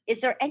here? Is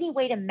there any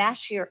way to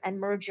mesh and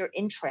merge your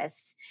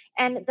interests?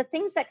 And the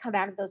things that come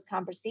out of those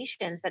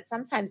conversations that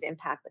sometimes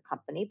impact the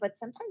company, but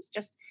sometimes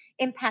just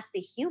impact the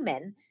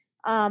human.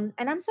 And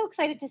I'm so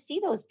excited to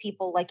see those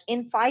people like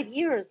in 5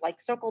 years,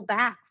 like circle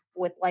back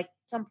with like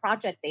some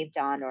project they've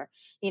done, or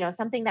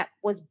something that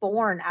was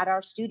born at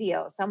our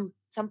studio, some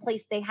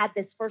place they had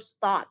this first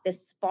thought,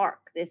 this spark,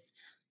 this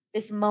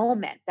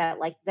moment that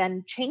like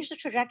then changed the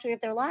trajectory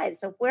of their lives.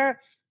 So if we're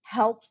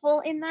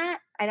helpful in that,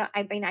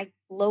 I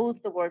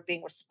loathe the word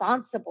being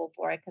responsible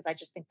for it because I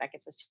just think that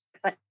gets us,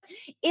 but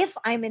if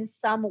I'm in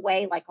some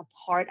way like a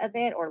part of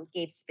it or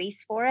gave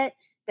space for it,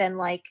 then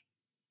like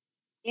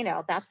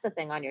that's the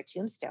thing on your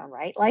tombstone,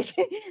 right? Like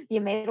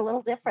you made a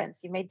little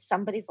difference. You made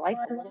somebody's life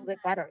a little bit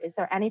better. Is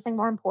there anything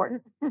more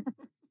important?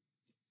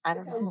 I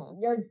don't know.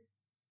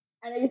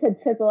 I know you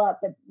said trickle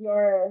up, but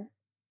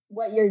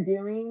what you're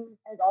doing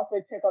has also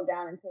trickled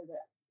down into the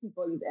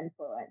people you've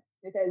influenced.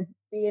 Because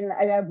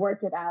I've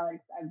worked with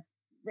Alex, I've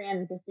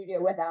ran the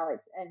studio with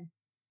Alex, and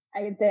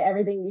I can say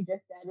everything you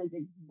just said is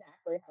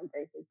exactly how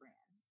Grace is ran.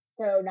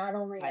 So not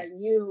only are Right.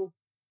 you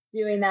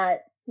doing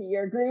that to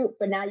your group,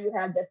 but now you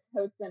have this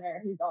host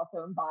center who's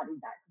also embodied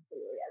that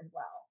completely as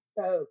well.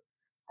 So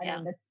I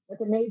Yeah. mean,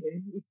 that's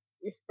amazing.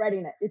 You're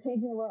spreading it. You're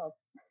changing the world.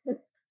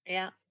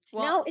 Yeah.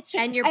 Well, No, it's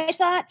just, and you're I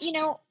thought,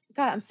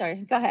 God, I'm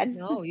sorry. Go ahead.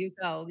 no, you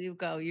go.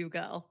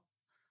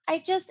 I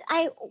just,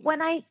 I,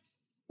 when I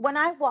when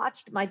I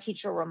watched my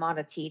teacher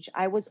Ramona teach,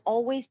 I was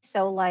always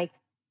so like,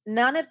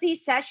 none of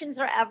these sessions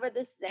are ever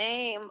the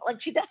same.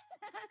 Like she does,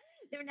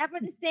 they're never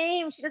the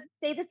same. She doesn't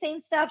say the same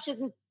stuff. She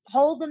doesn't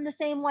hold them the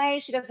same way.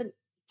 She doesn't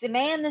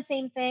demand the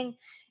same thing.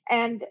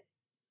 And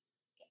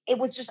it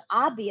was just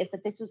obvious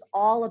that this was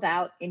all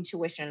about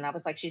intuition. And I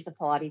was like, she's a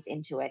Pilates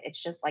into it.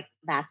 It's just like,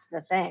 that's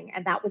the thing.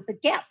 And that was the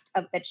gift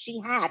that she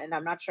had. And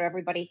I'm not sure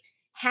everybody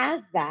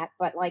has that,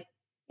 but like,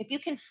 if you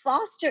can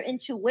foster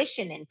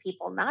intuition in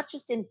people, not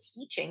just in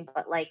teaching,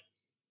 but like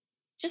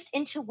just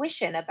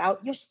intuition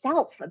about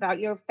yourself, about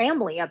your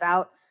family,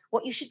 about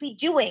what you should be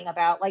doing,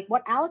 about like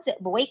what Alex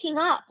waking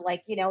up,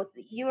 like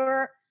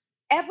you're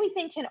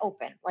everything can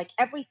open, like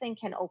everything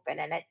can open,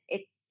 and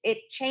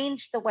it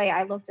changed the way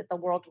I looked at the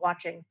world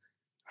watching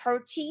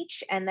her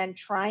teach, and then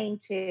trying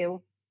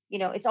to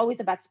it's always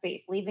about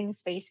space, leaving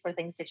space for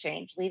things to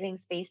change, leaving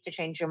space to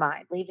change your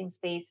mind, leaving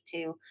space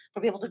to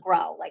for people to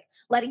grow, like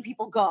letting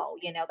people go.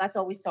 That's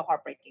always so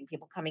heartbreaking,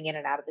 people coming in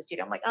and out of the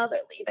studio. I'm like, oh,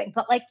 they're leaving,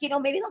 but like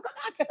maybe they'll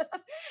come back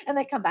and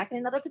they come back in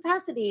another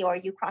capacity, or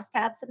you cross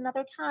paths at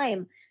another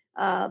time.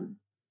 um,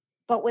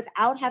 but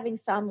without having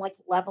some like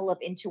level of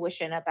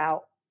intuition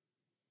about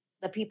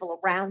the people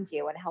around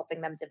you and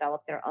helping them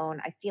develop their own,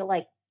 I feel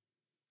like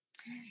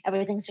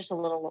everything's just a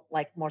little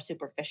like more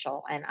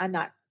superficial, and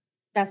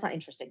that's not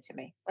interesting to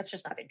me. That's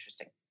just not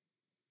interesting.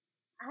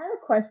 I have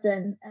a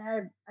question,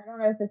 and I don't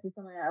know if this is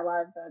something that a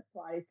lot of the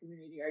Pilates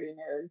community already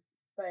knows,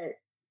 but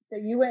so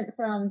you went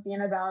from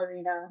being a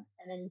ballerina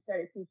and then you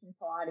started teaching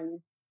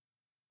Pilates.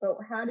 But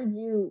how did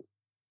you,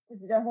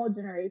 because the whole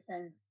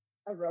generation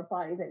of real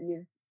Pilates that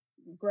you've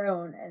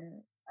grown,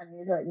 and I mean,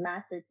 these are like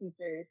master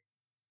teachers,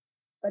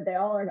 but they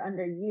all are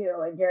under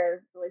you and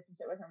your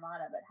relationship with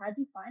Ramana. But how did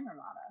you find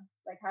Ramana?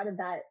 Like, how did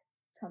that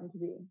come to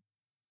be?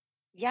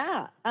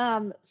 Yeah.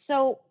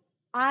 So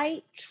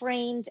I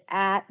trained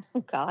at,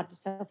 oh God,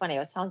 it's so funny. I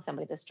was telling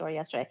somebody this story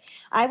yesterday.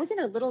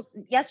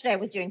 Yesterday I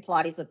was doing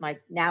Pilates with my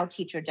now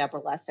teacher,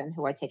 Deborah Lesson,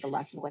 who I take a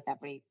lesson with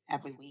every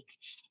week.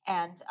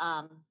 And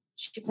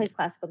she plays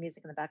classical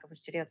music in the back of her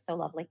studio. It's so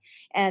lovely.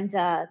 And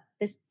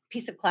this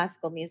piece of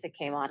classical music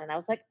came on, and I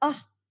was like, oh,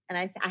 and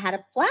I had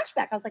a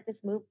flashback. I was like,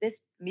 this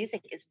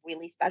music is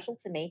really special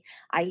to me.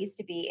 I used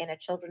to be in a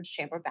children's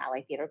chamber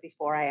ballet theater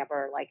before I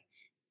ever like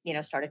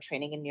started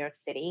training in New York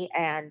City.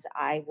 And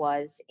I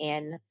was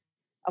in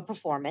a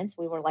performance.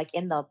 We were like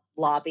in the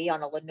lobby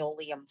on a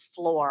linoleum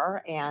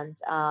floor, and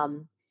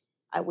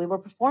we were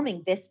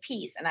performing this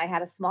piece. And I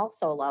had a small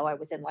solo. I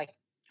was in like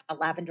a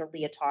lavender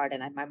leotard,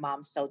 and my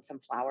mom sewed some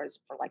flowers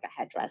for like a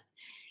headdress.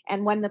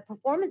 And when the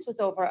performance was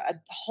over, a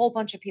whole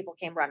bunch of people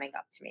came running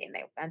up to me, and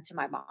they went to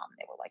my mom.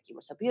 They were like, "You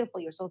were so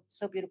beautiful. You're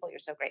so beautiful. You're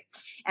so great."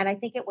 And I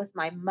think it was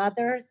my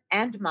mother's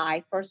and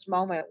my first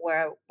moment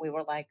where we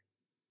were like,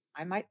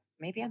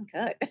 maybe I'm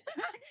good.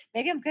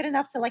 Maybe I'm good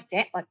enough to like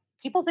dance. Like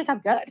people think I'm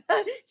good.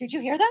 Did you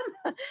hear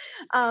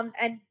them?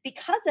 And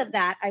because of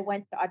that, I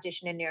went to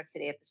audition in New York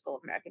City at the School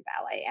of American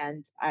Ballet,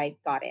 and I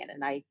got in,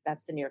 and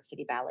that's the New York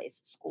City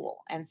Ballet's school.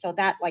 And so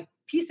that like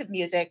piece of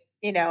music,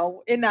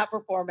 in that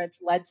performance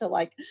led to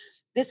like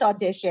this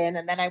audition.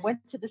 And then I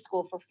went to the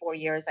school for 4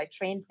 years. I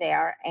trained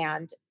there.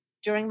 And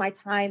during my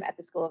time at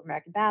the School of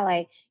American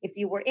Ballet, if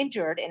you were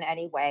injured in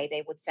any way,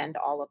 they would send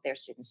all of their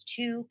students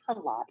to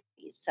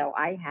Pilates. So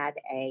I had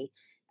a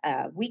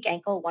weak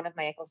ankle. One of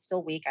my ankles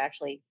still weak. I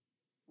actually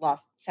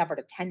severed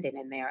a tendon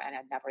in there, and I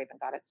never even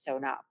got it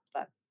sewn up.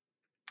 But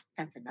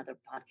that's another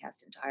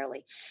podcast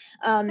entirely.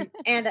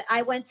 And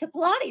I went to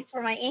Pilates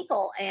for my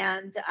ankle,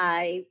 and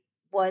I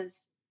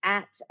was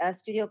at a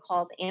studio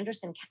called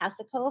Anderson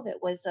Kasakov. It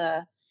was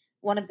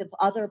one of the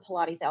other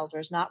Pilates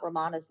elders, not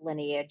Ramana's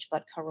lineage,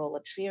 but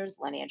Carola Trier's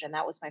lineage. And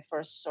that was my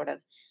first sort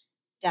of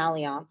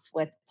dalliance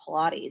with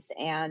Pilates.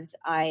 And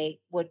I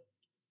would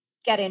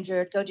get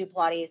injured, go do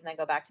Pilates, and then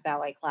go back to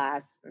ballet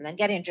class, and then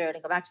get injured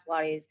and go back to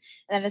Pilates.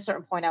 And then at a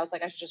certain point, I was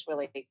like, I should just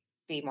really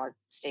be more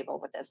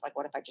stable with this. Like,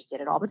 what if I just did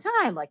it all the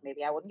time? Like,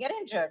 maybe I wouldn't get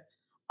injured.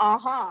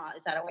 Aha.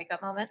 Is that a wake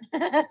up moment?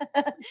 And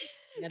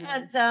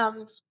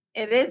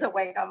it is a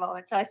wake up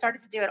moment. So I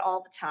started to do it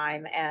all the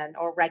time,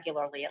 or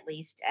regularly at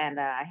least. And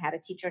I had a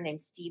teacher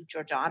named Steve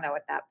Giordano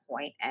at that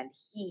point, and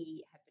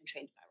he had been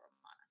trained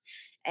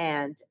by Ramana.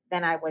 And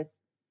then I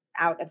was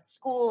out of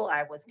school,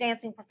 I was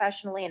dancing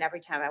professionally. And every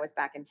time I was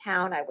back in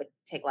town, I would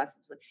take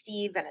lessons with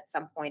Steve. And at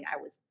some point,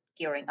 I was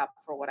gearing up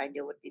for what I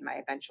knew would be my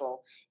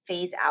eventual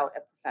phase out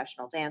of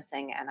professional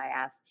dancing. And I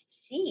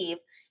asked Steve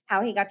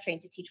how he got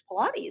trained to teach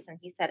Pilates. And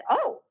he said,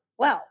 "Oh,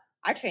 well,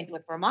 I trained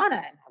with Ramana."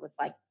 And I was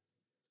like,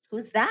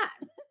 "Who's that?"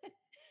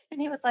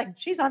 And he was like,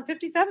 "She's on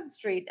 57th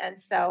Street."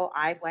 And so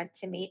I went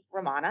to meet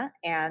Ramana,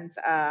 and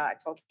I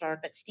told her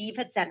that Steve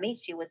had sent me.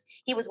 He was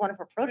one of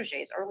her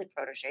proteges, early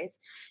proteges.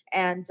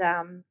 And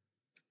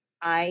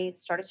I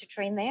started to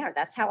train there.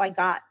 That's how I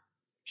got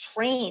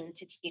trained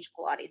to teach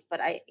Pilates. But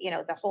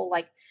the whole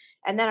like,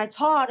 and then I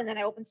taught, and then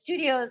I opened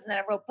studios, and then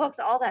I wrote books.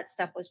 All that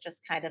stuff was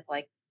just kind of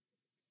like,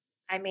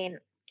 I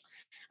mean,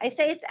 I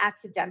say it's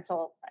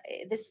accidental.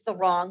 This is the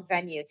wrong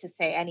venue to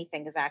say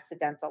anything is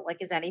accidental. Like,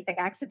 is anything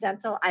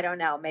accidental? I don't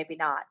know. Maybe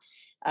not.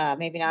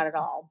 maybe not at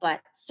all,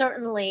 but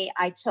certainly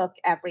I took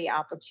every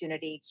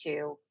opportunity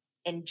to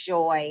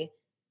enjoy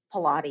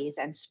Pilates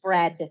and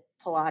spread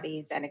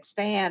Pilates and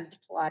expand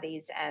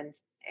Pilates, and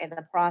in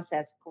the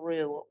process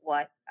grew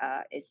what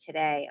is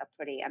today a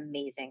pretty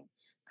amazing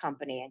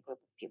company and group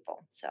of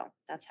people. So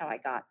that's how I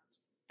got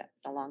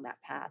along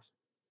that path.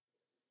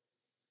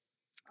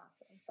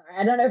 Awesome. Sorry,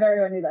 I don't know if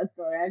everyone knew that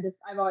story.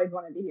 I've always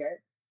wanted to hear it.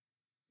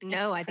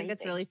 No, It's I think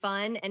that's crazy. really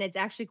fun. And it's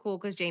actually cool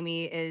because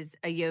Jamie is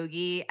a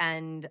yogi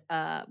and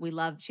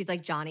she's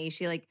like Johnny.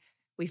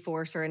 We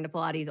force her into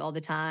Pilates all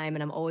the time.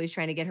 And I'm always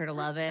trying to get her to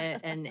love it.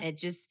 And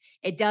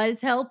it does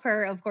help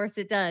her. Of course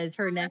it does.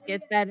 Her neck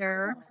gets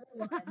better.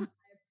 I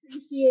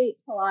appreciate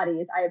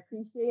Pilates. I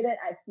appreciate it.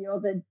 I feel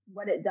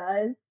what it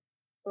does.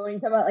 But when you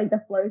talk about like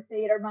the flow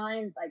state or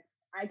mind, like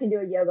I can do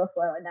a yoga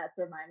flow and that's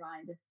where my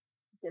mind just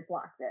gets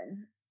locked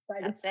in. So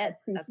That's I it.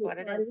 That's appreciate what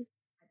it Pilates. is.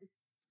 I just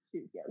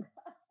choose yoga.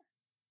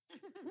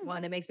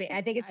 One, it makes me,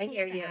 I think it's I cool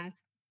hear to you. ask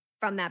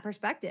from that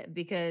perspective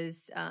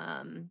because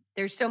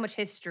there's so much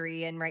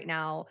history. And right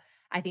now,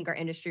 I think our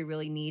industry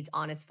really needs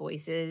honest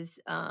voices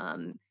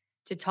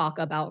to talk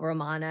about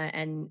Romana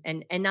and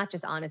not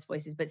just honest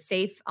voices, but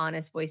safe,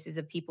 honest voices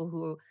of people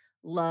who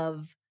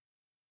love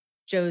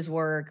Joe's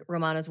work,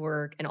 Romana's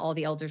work, and all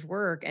the elders'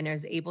 work, and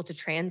is able to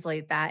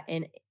translate that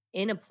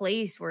in a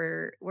place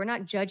where we're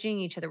not judging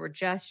each other. We're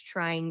just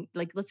trying,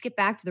 like, let's get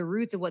back to the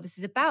roots of what this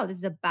is about. This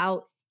is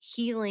about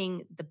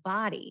healing the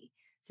body.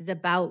 This is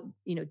about,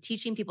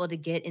 teaching people to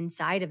get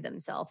inside of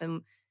themselves.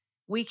 And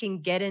we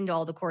can get into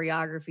all the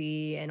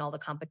choreography and all the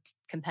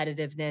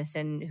competitiveness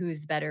and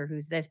who's better,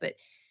 who's this. But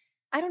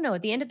I don't know.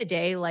 At the end of the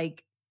day,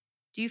 like,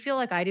 do you feel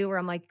like I do where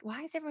I'm like,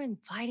 why is everyone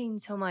fighting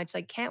so much?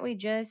 Like, can't we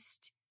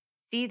just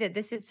see that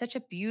this is such a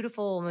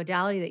beautiful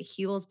modality that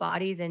heals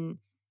bodies and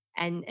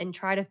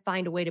try to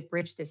find a way to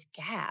bridge this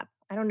gap?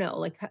 I don't know.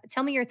 Like,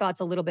 tell me your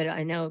thoughts a little bit.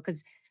 I know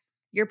because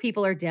your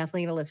people are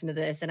definitely going to listen to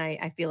this. And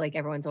I feel like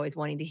everyone's always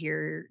wanting to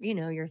hear,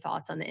 your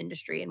thoughts on the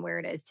industry and where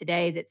it is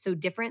today. Is it so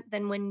different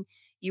than when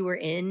you were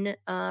in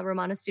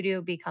Romana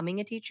Studio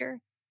becoming a teacher?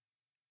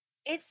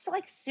 It's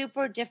like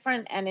super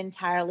different and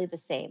entirely the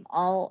same,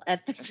 all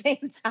at the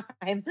same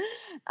time.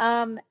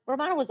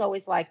 Romana was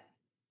always like,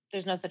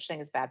 there's no such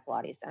thing as bad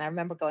Pilates. And I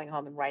remember going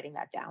home and writing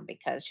that down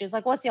because she was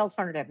like, what's the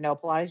alternative? No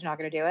Pilates, you're not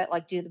going to do it.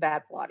 Like, do the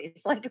bad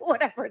Pilates, like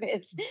whatever it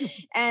is.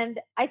 And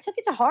I took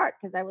it to heart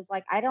because I was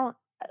like,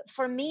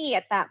 for me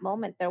at that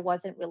moment, there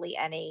wasn't really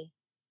any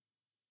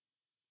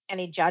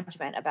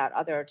judgment about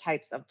other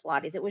types of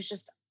Pilates. It was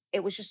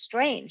just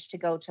strange to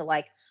go to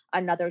like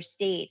another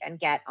state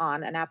and get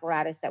on an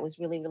apparatus that was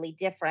really, really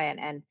different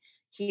and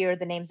hear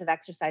the names of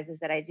exercises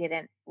that I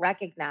didn't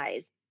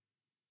recognize.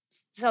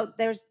 So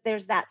there's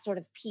that sort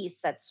of piece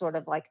that's sort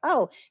of like,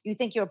 oh, you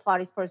think you're a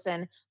Pilates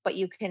person, but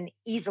you can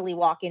easily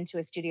walk into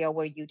a studio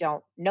where you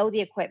don't know the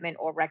equipment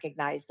or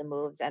recognize the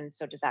moves. And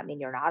so does that mean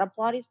you're not a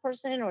Pilates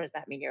person, or does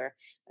that mean you're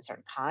a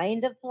certain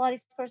kind of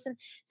Pilates person?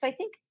 So I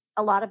think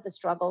a lot of the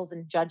struggles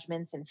and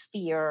judgments and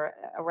fear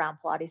around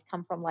Pilates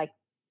come from like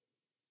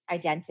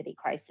identity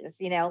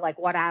crisis, like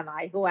what am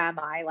I? Who am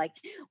I? Like,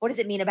 what does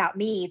it mean about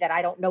me that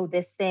I don't know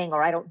this thing,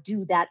 or I don't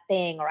do that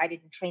thing, or I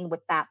didn't train with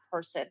that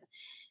person?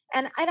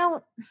 And I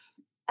don't,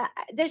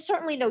 there's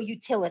certainly no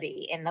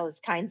utility in those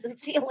kinds of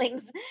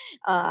feelings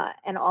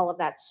and all of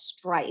that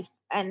strife.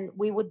 And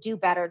we would do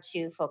better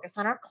to focus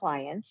on our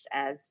clients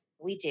as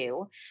we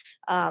do.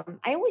 I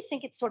always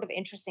think it's sort of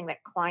interesting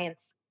that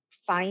clients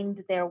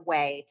find their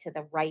way to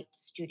the right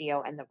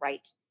studio and the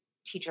right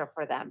teacher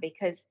for them,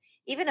 because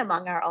even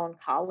among our own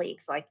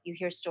colleagues, like you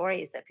hear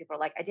stories that people are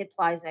like, I did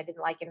Pilates and I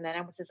didn't like it. And then I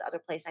went to this other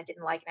place and I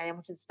didn't like it. And I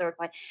went to this third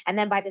place. And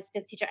then by this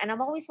fifth teacher. And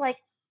I'm always like,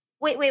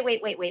 wait.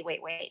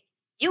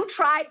 You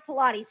tried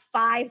Pilates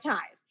 5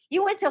 times.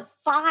 You went to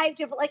 5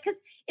 different, like, because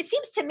it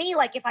seems to me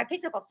like if I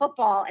picked up a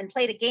football and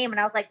played a game and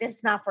I was like, this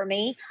is not for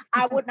me,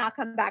 I would not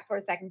come back for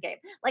a second game.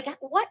 Like,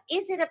 what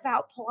is it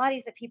about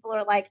Pilates that people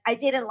are like, I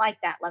didn't like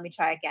that, let me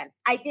try again.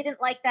 I didn't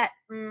like that,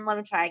 let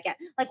me try again.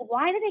 Like,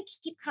 why do they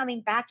keep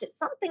coming back to it?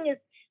 Something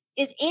is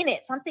in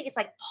it. Something is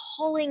like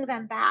pulling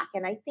them back.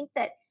 And I think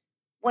that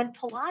when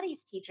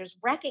Pilates teachers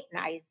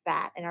recognize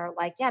that and are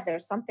like, yeah,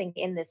 there's something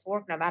in this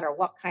work, no matter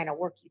what kind of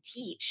work you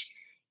teach,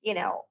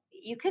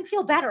 you can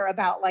feel better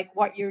about like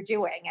what you're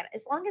doing. And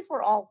as long as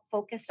we're all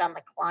focused on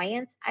the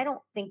clients, I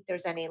don't think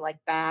there's any like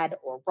bad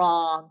or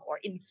wrong or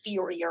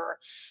inferior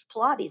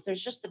Pilates.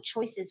 There's just the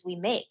choices we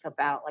make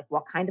about like,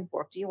 what kind of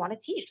work do you want to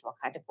teach? What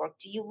kind of work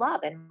do you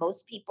love? And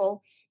most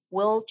people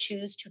will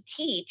choose to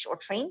teach or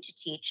train to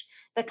teach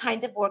the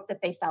kind of work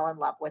that they fell in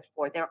love with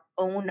for their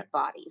own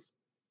bodies.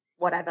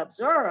 What I've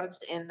observed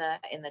in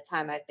the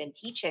time I've been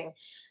teaching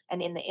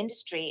and in the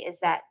industry is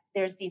that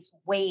there's these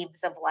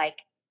waves of like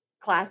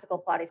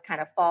classical Pilates kind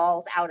of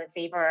falls out of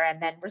favor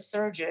and then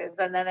resurges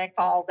and then it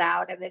falls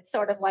out. And it's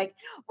sort of like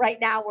right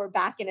now we're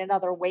back in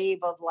another wave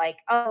of like,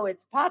 oh,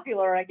 it's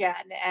popular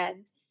again.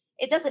 And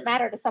it doesn't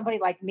matter to somebody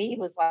like me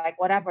who's like,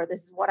 whatever,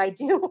 this is what I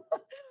do.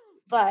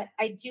 But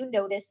I do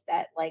notice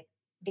that like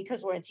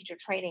because we're in teacher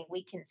training,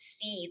 we can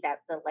see that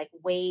the like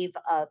wave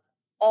of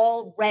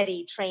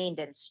already trained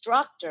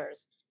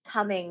instructors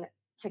coming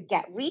to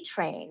get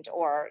retrained,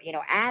 or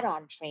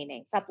add-on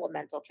training,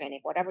 supplemental training,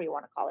 whatever you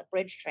want to call it,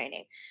 bridge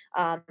training,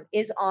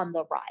 is on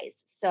the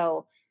rise.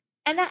 So,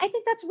 and I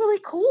think that's really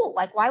cool.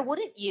 Like, why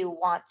wouldn't you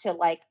want to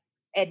like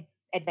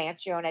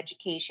advance your own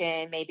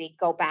education, maybe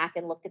go back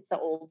and look at the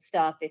old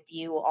stuff if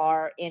you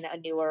are in a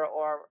newer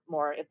or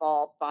more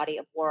evolved body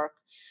of work?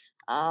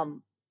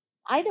 um,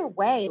 Either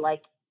way,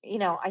 like,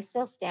 I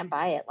still stand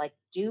by it. Like,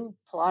 do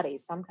Pilates,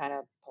 some kind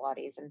of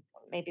Pilates, and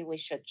maybe we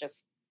should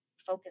just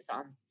focus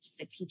on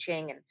the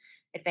teaching and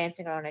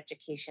advancing our own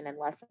education, and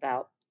less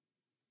about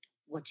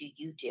what do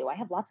you do. I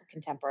have lots of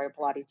contemporary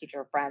Pilates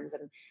teacher friends,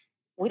 and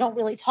we don't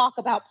really talk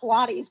about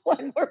Pilates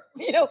when we're,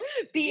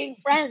 being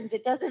friends.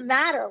 It doesn't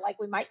matter. Like,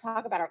 we might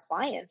talk about our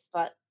clients,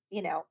 but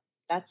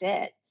that's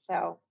it.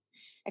 So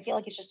I feel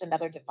like it's just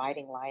another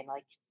dividing line.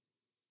 Like,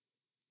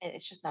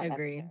 it's just not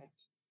Agree. necessary.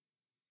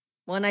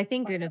 Well, and I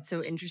think that it's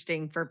so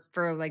interesting for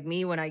like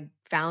me when I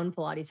found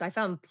Pilates. So I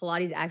found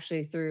Pilates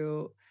actually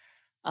through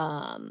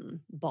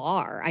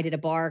bar. I did a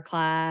bar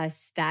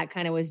class that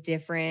kind of was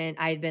different.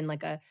 I had been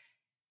like a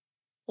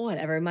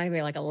whatever, it might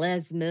be like a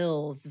Les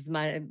Mills is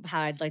my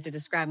how I'd like to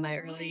describe my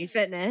early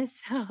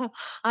fitness.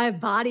 I have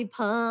body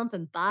pump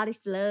and body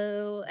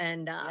flow,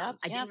 and Yep,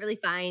 I yep. didn't really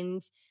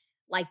find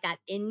like that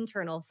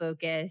internal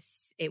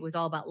focus. It was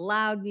all about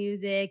loud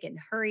music and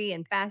hurry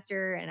and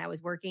faster. And I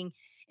was working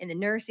in the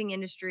nursing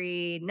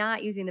industry,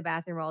 not using the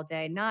bathroom all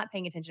day, not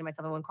paying attention to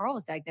myself. And when Carl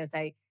was diagnosed,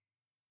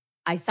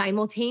 I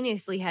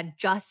simultaneously had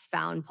just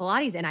found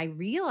Pilates, and I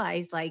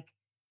realized like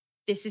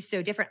this is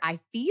so different. I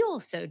feel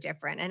so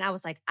different. And I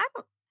was like, I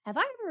don't have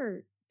I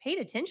ever paid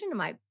attention to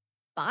my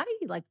body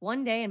like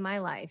one day in my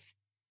life?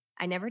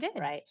 I never did.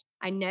 Right.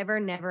 I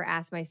never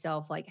asked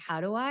myself, like, how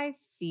do I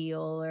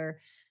feel, or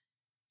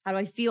how do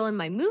I feel in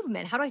my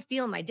movement? How do I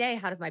feel in my day?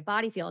 How does my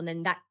body feel? And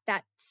then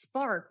that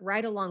spark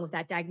right along with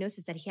that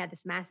diagnosis that he had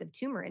this massive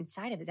tumor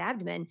inside of his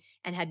abdomen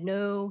and had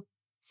no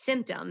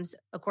symptoms,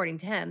 according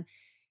to him,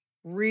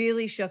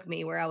 really shook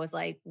me, where I was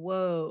like,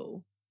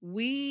 whoa,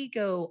 we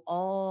go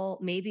all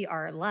maybe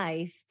our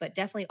life, but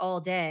definitely all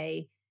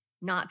day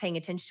not paying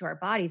attention to our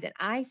bodies. And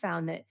I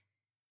found that,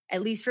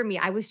 at least for me,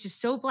 I was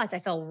just so blessed. I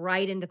fell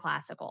right into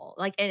classical,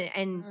 like,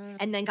 Mm,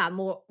 and then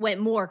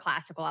went more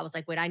classical. I was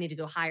like, wait, I need to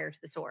go higher to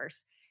the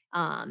source.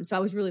 So I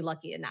was really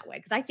lucky in that way,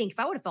 because I think if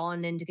I would have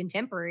fallen into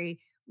contemporary,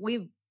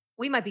 we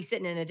might be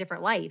sitting in a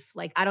different life.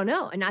 Like, I don't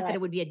know, and not that right.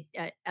 it would be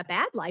a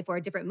bad life or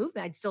a different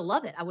movement. I'd still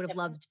love it. I would have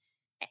Different. loved,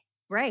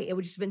 right. It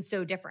would just have been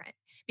so different,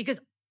 because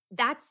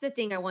that's the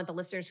thing I want the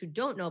listeners who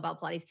don't know about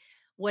Pilates.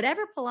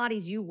 Whatever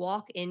Pilates you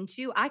walk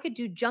into, I could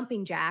do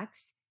jumping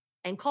jacks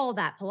and call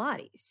that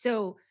Pilates.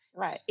 So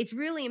Right. it's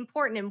really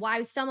important, and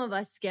why some of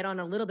us get on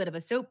a little bit of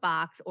a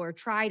soapbox or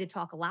try to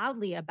talk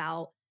loudly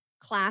about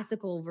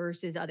classical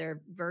versus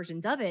other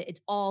versions of it.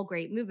 It's all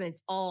great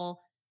movements,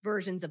 all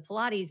versions of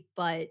Pilates,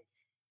 but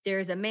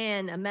there's a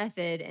man, a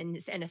method, and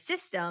a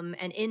system.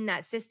 And in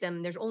that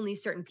system, there's only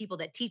certain people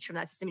that teach from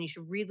that system. And you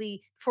should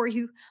really, before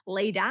you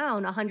lay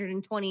down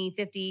 120,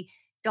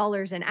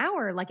 $50 an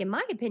hour, like in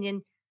my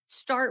opinion,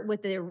 start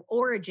with the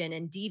origin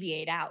and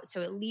deviate out.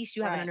 So at least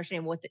you have an Right. understanding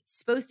of what it's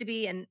supposed to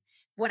be. And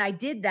when I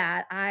did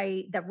that,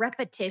 the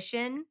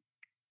repetition,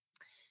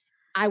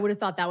 I would have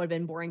thought that would have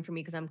been boring for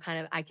me, because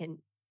I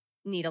can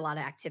need a lot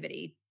of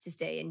activity to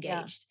stay Yeah.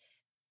 engaged.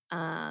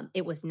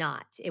 It was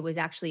not. It was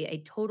actually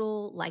a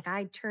total, like,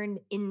 I turned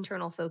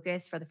internal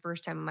focus for the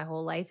first time in my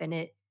whole life, and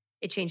it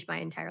changed my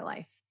entire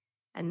life.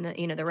 And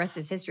the rest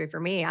is history for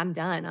me. I'm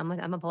done. I'm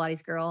a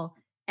Pilates girl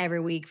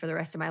every week for the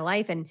rest of my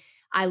life. And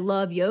I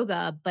love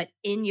yoga, but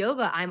in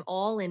yoga, I'm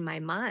all in my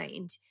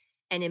mind.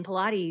 And in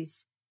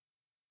Pilates,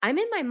 I'm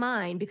in my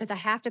mind because I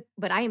have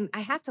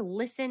to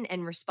listen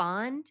and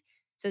respond.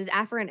 So those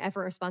afferent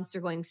effort responses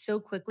are going so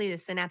quickly, the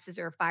synapses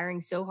are firing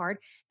so hard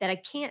that I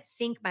can't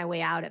think my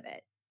way out of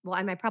it. Well,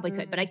 I might probably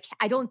could, but Mm.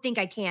 I don't think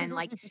I can.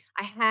 Like,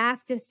 I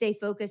have to stay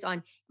focused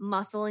on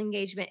muscle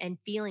engagement and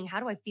feeling,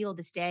 how do I feel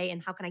this day,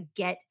 and how can I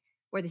get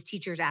where this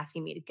teacher is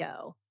asking me to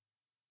go?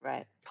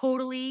 Right.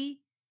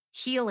 Totally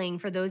healing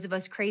for those of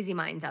us crazy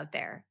minds out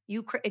there.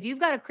 If you've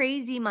got a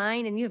crazy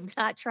mind and you have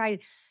not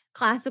tried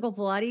classical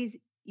Pilates,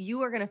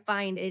 you are going to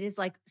find it is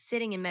like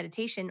sitting in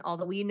meditation,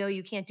 although we know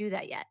you can't do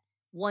that yet.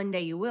 One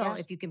day you will Yeah.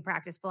 if you can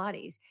practice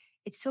Pilates.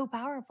 It's so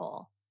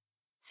powerful.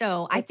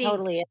 So I It think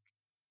totally is.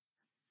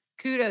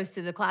 kudos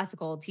to the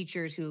classical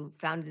teachers who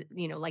found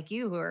it, like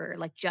you, who are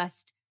like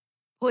just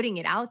putting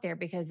it out there,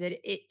 because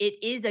it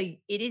is a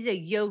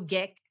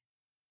yogic,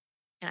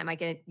 and I might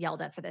get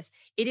yelled at for this.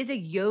 It is a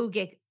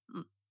yogic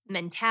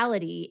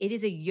mentality. It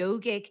is a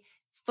yogic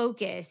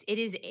focus. It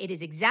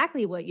is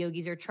exactly what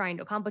yogis are trying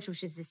to accomplish,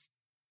 which is this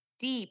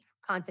deep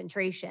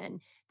concentration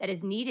that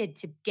is needed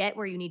to get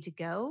where you need to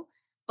go.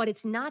 But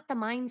it's not the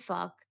mind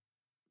fuck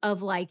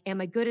of like,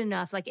 am I good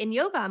enough? Like in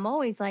yoga, I'm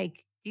always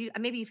like,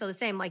 maybe you feel the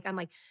same. Like, I'm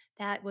like,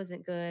 that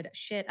wasn't good.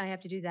 Shit, I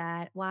have to do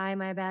that. Why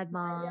am I a bad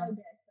Not mom? yogic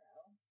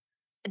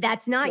though.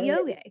 That's not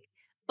Yoga. yogic.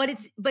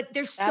 But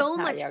there's That's so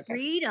not much yoga.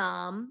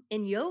 freedom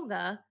in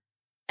yoga,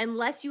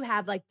 unless you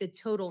have like the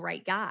total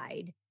right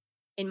guide,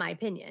 in my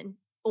opinion,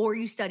 or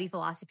you study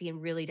philosophy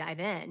and really dive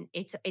in,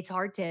 it's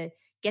hard to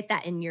get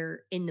that in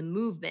the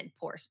movement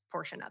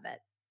portion of it.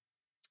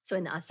 So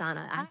in the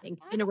asana, I think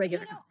in a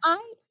regular class.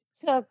 I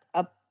took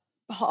a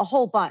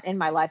whole bunch in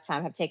my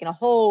lifetime, have taken a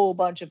whole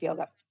bunch of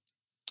yoga.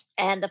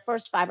 And the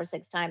first 5 or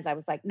 6 times I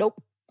was like,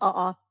 nope,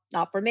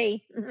 not for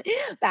me.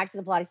 Back to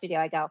the Pilates studio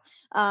I go.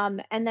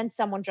 And then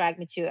someone dragged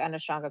me to an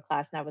Ashtanga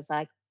class, and I was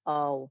like,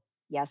 oh,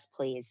 yes,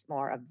 please,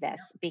 more of this.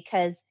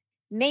 Because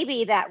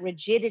maybe that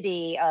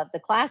rigidity of the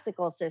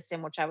classical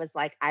system, which I was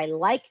like, I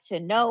like to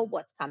know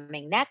what's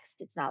coming next.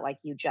 It's not like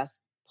you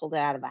just pulled it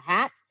out of a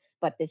hat,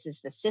 but this is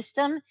the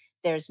system.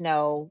 There's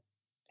no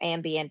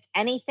ambient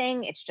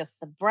anything. It's just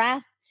the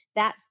breath.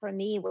 That for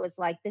me was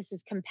like, this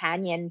is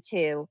companion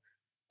to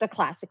the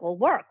classical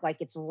work. Like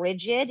it's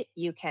rigid.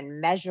 You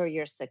can measure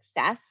your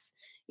success.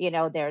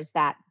 There's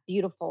that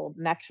beautiful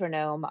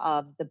metronome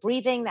of the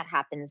breathing that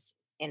happens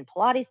in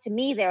Pilates. To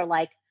me, they're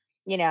like,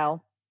 you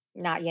know,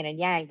 not yin and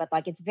yang, but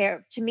like it's very,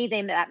 to me,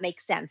 that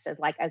makes sense as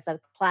a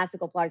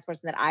classical Pilates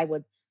person that I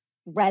would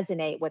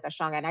resonate with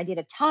Ashtanga. And I did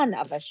a ton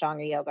of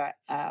Ashtanga yoga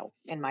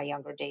in my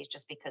younger days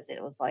just because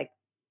it was like,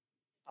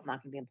 I'm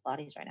not going to be in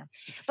Pilates right now.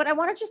 But I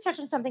want to just touch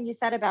on something you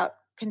said about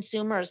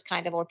consumers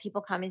kind of, or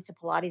people coming to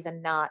Pilates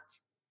and not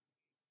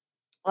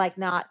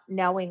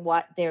knowing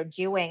what they're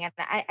doing. And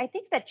I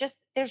think that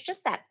there's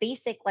just that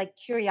basic like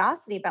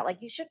curiosity about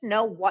like, you should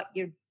know what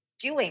you're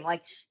doing.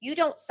 Like you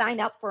don't sign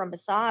up for a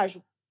massage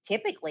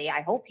typically,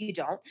 I hope you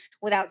don't,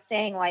 without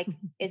saying like,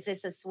 is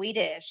this a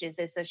Swedish? Is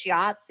this a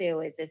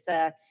shiatsu? Is this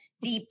a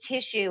deep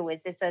tissue?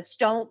 Is this a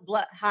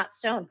hot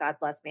stone? God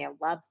bless me. I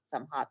love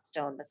some hot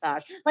stone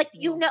massage. Like,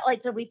 like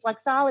it's a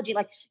reflexology.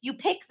 Like you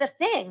pick the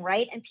thing,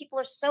 right? And people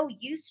are so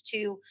used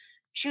to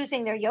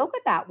choosing their yoga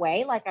that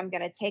way. Like I'm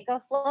going to take a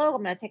flow,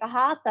 I'm going to take a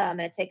hatha, I'm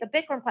going to take a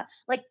Bikram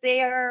class. Like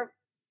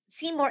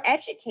seem more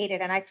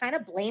educated. And I kind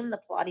of blame the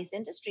Pilates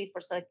industry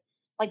for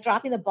like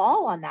dropping the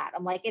ball on that.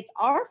 I'm like, it's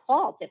our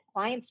fault if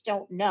clients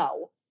don't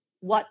know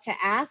what to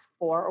ask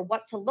for or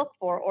what to look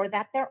for, or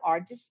that there are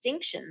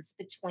distinctions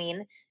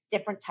between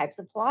different types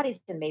of Pilates.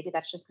 And maybe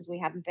that's just because we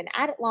haven't been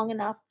at it long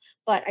enough.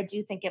 But I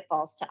do think it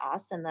falls to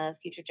us and the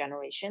future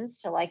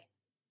generations to like,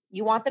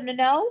 you want them to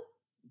know,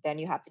 then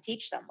you have to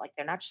teach them. Like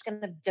they're not just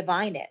going to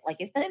divine it. Like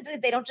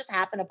they don't just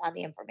happen upon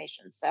the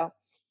information. So,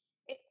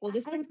 well,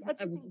 this brings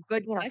up a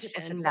good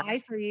question. Why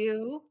for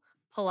you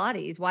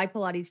Pilates? Why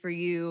Pilates for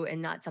you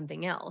and not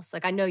something else?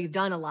 Like I know you've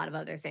done a lot of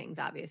other things,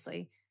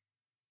 obviously,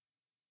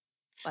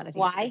 but I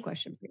think it's a good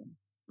question for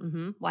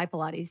you. Why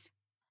Pilates?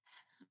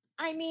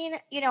 I mean,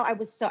 I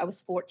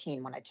was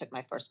 14 when I took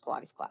my first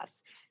Pilates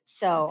class.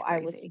 So I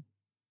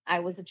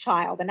was a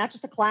child, and not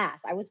just a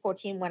class. I was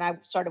 14 when I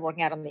started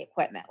working out on the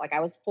equipment. Like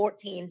I was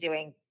 14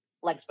 doing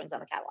leg springs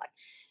on the Cadillac,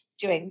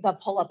 doing the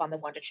pull up on the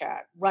Wonder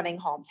chair, running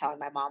home, telling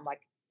my mom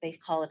like they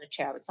call it a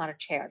chair. It's not a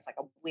chair. It's like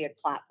a weird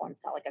platform.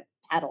 It's got like a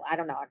pedal. I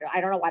don't know. I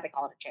don't know why they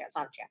call it a chair. It's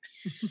not a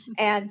chair.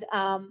 And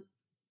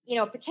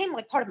it became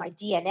like part of my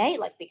DNA,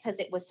 like because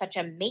it was such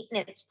a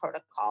maintenance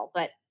protocol.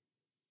 But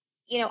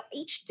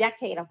each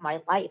decade of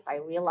my life, I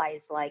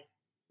realized like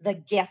the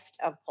gift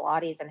of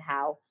Pilates and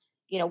how,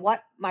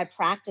 what my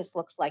practice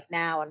looks like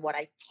now and what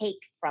I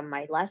take from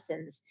my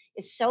lessons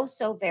is so,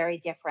 so very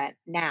different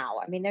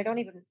now. I mean,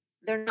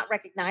 they're not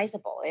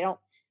recognizable.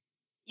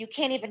 You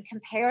can't even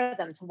compare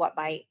them to what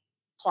my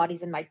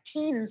Pilates in my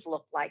teens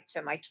looked like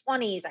to my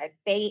 20s.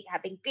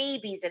 Having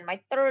babies in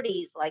my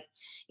 30s, like,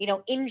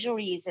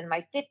 injuries in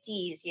my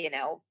 50s,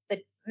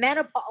 the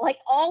menopause, like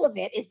all of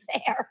it is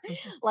there.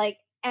 Like,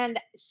 and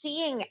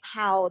seeing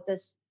how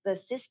the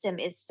system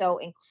is so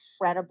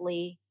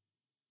incredibly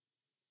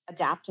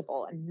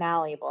adaptable and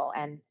malleable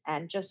and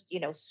just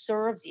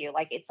serves you.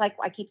 Like it's like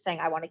I keep saying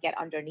I want to get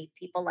underneath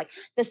people. Like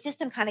the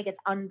system kind of gets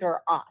under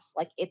us.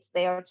 Like it's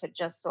there to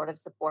just sort of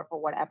support for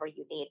whatever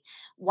you need.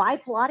 Why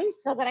Pilates?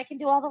 So that I can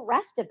do all the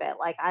rest of it.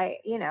 Like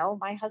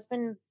my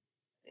husband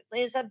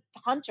is a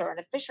hunter and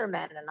a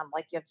fisherman, and I'm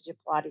like, you have to do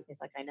Pilates. And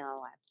he's like, I know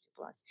I have to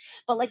do Pilates,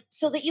 but like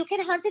so that you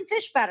can hunt and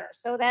fish better,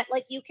 so that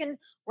like you can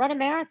run a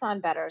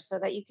marathon better, so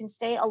that you can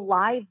stay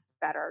alive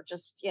better.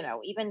 Just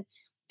even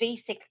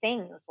basic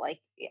things like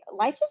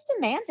life is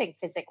demanding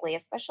physically,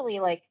 especially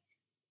like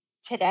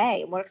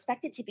today. We're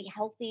expected to be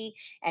healthy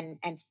and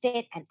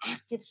fit and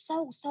active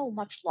so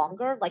much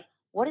longer. Like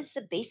what is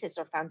the basis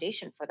or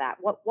foundation for that?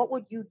 What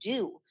would you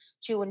do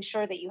to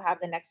ensure that you have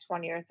the next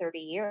 20 or 30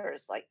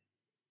 years like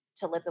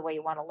to live the way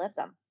you want to live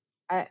them?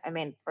 I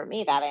mean, for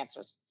me, that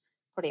answer's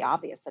pretty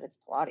obvious that it's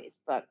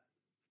Pilates, but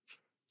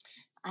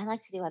I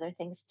like to do other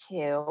things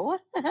too.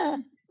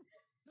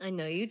 I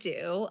know you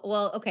do.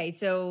 Well, okay.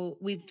 So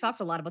we've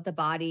talked a lot about the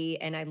body,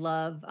 and I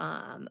love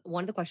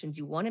one of the questions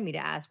you wanted me to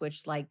ask,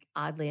 which, like,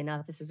 oddly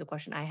enough, this was a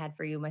question I had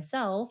for you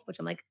myself, which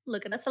I'm like,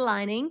 look at us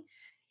aligning,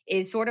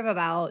 is sort of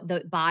about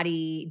the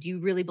body. Do you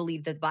really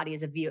believe that the body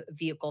is a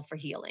vehicle for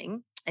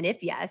healing? And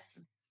if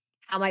yes,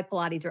 how might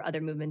Pilates or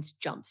other movements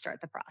jumpstart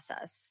the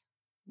process?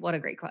 What a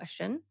great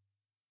question.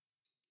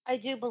 I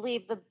do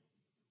believe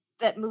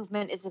that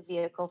movement is a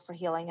vehicle for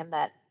healing, and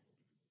that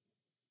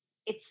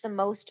it's the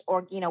most,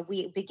 or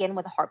we begin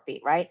with a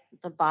heartbeat, right?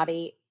 The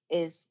body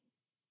is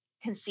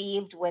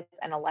conceived with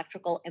an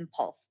electrical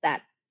impulse.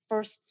 That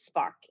first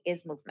spark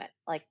is movement.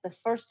 Like the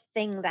first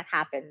thing that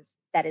happens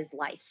that is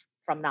life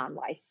from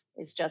non-life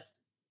is just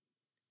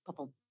boom,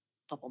 boom,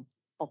 boom, boom,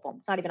 boom, boom.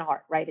 It's not even a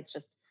heart, right? It's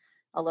just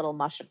a little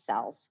mush of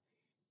cells.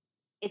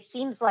 It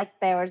seems like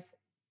there's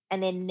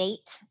an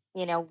innate,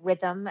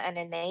 rhythm, an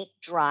innate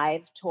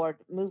drive toward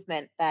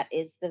movement that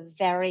is the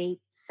very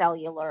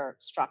cellular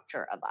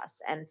structure of us.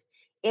 And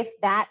if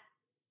that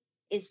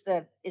is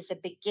the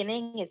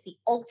beginning, is the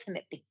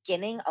ultimate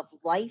beginning of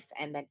life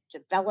and then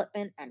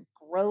development and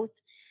growth,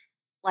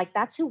 like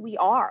that's who we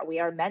are. We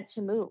are meant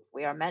to move.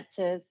 We are meant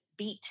to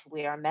beat.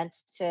 We are meant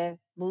to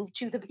move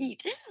to the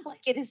beat.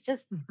 Like it is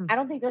just, I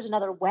don't think there's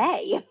another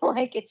way.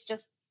 Like it's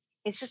just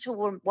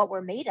what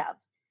we're made of.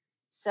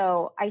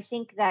 So I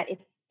think that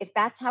if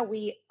that's how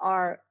we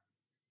are,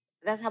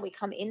 that's how we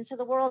come into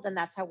the world, and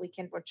that's how we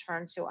can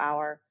return to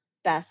our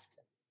best,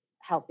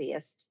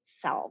 healthiest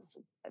selves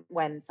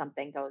when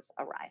something goes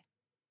awry.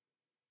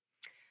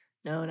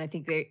 No, and I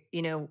think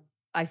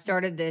I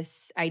started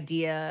this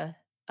idea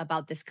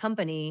about this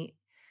company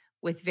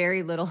with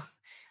very little,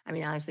 I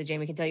mean, honestly,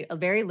 Jamie can tell you, a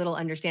very little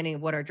understanding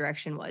of what our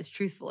direction was,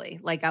 truthfully.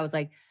 Like, I was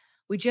like,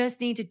 we just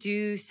need to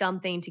do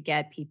something to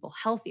get people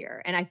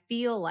healthier. And I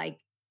feel like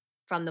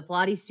from the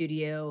Pilates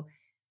studio,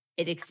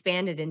 it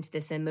expanded into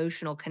this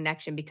emotional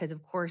connection because,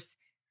 of course,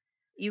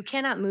 you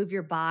cannot move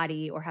your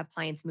body or have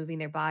clients moving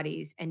their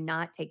bodies and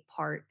not take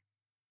part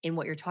in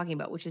what you're talking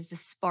about, which is the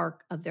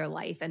spark of their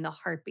life and the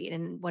heartbeat.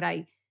 And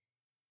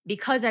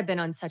because I've been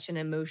on such an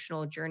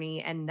emotional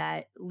journey, and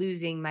that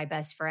losing my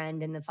best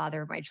friend and the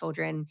father of my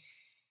children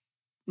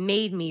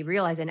made me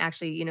realize, and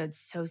actually,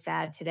 it's so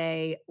sad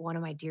today. One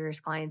of my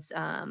dearest clients,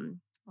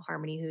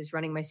 Harmony, who's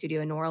running my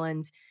studio in New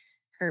Orleans,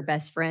 her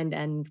best friend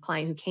and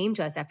client who came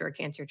to us after a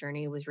cancer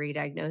journey was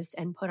re-diagnosed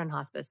and put on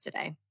hospice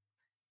today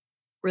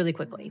really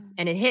quickly. Mm.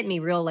 And it hit me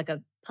real like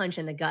a punch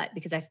in the gut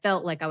because I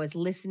felt like I was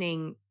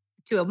listening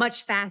to a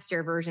much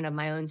faster version of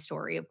my own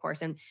story, of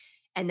course. And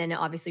then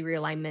obviously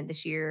realignment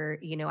this year,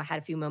 I had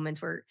a few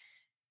moments where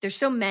there's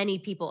so many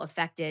people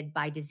affected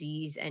by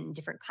disease and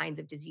different kinds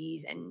of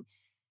disease. And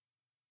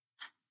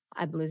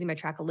I'm losing my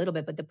track a little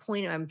bit, but the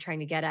point I'm trying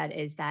to get at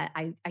is that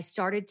I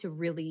started to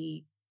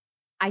really,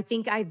 I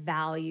think I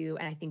value,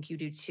 and I think you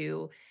do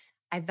too,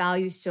 I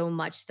value so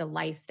much the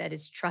life that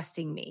is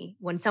trusting me.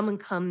 When someone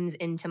comes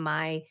into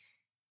my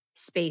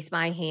space,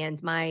 my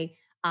hands, my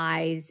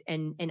eyes,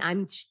 and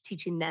I'm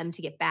teaching them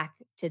to get back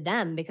to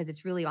them because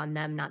it's really on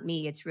them, not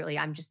me. It's really,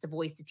 I'm just the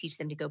voice to teach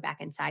them to go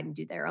back inside and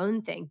do their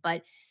own thing.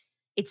 But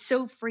it's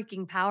so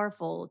freaking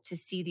powerful to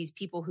see these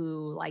people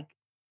who, like,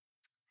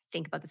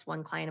 think about this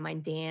one client of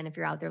mine, Dan. If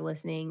you're out there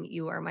listening,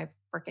 you are my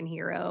freaking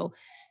hero.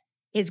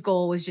 His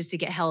goal was just to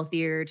get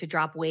healthier, to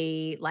drop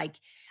weight. Like,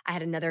 I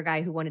had another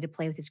guy who wanted to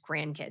play with his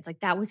grandkids.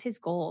 Like, that was his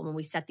goal. When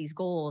we set these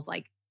goals,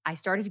 like, I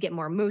started to get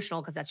more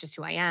emotional because that's just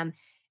who I am,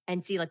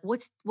 and see, like,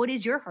 what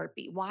is your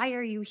heartbeat? Why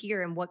are you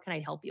here, and what can I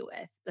help you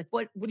with? Like,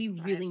 what do you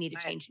Right, really need to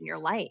right. change in your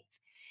life?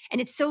 And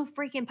it's so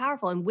freaking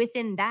powerful. And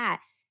within that,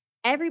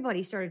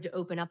 everybody started to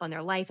open up on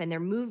their life and their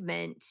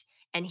movement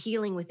and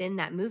healing within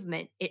that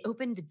movement. It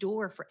opened the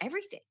door for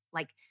everything.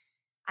 Like,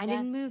 I Yeah,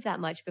 didn't move that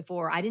much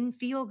before. I didn't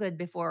feel good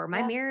before. My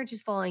yeah, marriage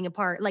is falling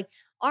apart. Like,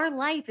 our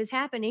life is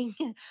happening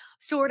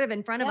sort of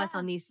in front of us yeah.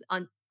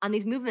 on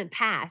these movement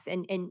paths.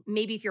 And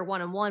maybe if you're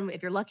one-on-one,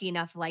 if you're lucky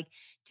enough like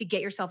to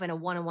get yourself in a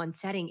one-on-one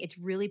setting, it's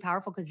really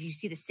powerful because you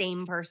see the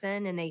same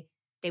person and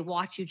they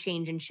watch you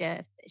change and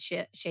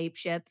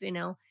shape,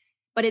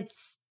 But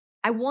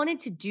I wanted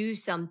to do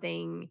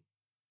something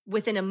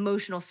with an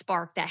emotional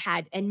spark that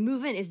had, and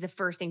movement is the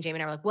first thing Jamie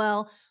and I were like,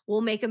 well,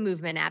 we'll make a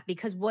movement app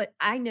because what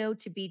I know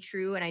to be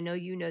true, and I know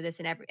you know this,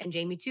 and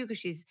Jamie too, because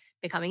she's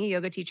becoming a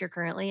yoga teacher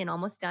currently and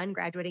almost done,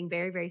 graduating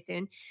very, very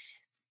soon.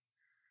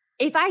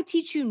 If I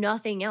teach you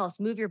nothing else,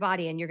 move your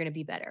body and you're going to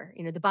be better.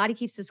 The Body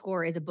Keeps the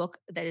Score is a book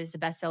that is a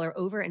bestseller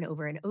over and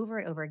over and over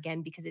and over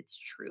again because it's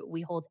true.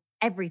 We hold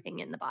everything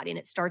in the body and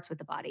it starts with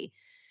the body.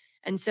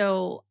 And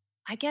so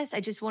I guess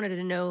I just wanted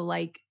to know,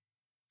 like,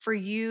 for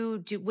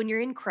you, when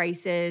you're in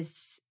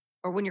crisis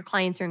or when your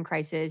clients are in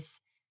crisis,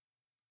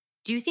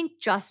 do you think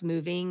just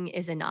moving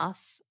is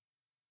enough?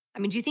 I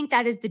mean, do you think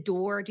that is the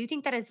door? Do you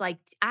think that is like,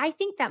 I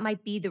think that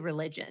might be the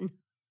religion.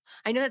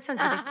 I know that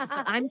sounds ridiculous,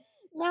 but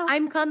No,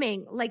 I'm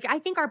coming. Like, I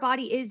think our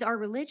body is our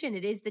religion.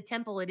 It is the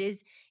temple. It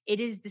is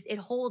this, it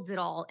holds it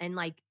all. And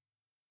like,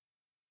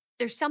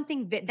 there's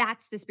something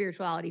that's the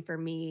spirituality for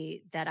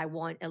me that I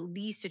want at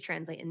least to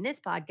translate in this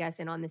podcast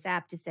and on this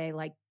app to say,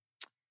 like,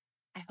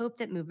 I hope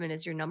that movement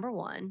is your number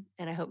one.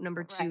 And I hope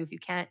number two, right, if you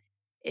can't,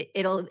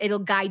 it'll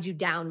guide you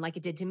down like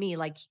it did to me,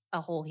 like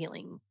a whole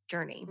healing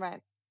journey.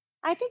 right.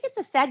 I think it's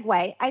a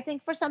segue. I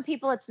think for some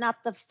people, it's not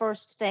the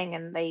first thing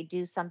and they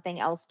do something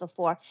else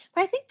before.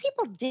 But I think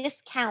people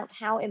discount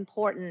how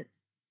important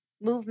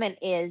movement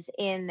is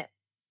in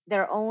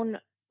their own,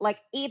 like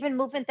even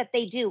movement that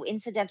they do,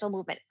 incidental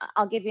movement.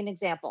 I'll give you an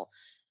example.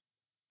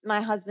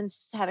 my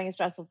husband's having a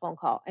stressful phone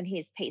call and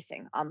he's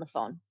pacing on the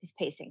phone. He's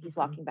pacing, he's Mhm.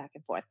 walking back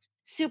and forth.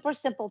 Super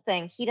simple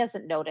thing. He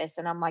doesn't notice.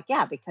 And I'm like,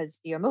 yeah, because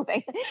you're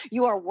moving.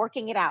 You are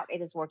working it out.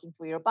 It is working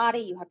through your body.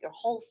 You have your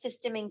whole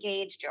system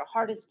engaged. Your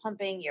heart is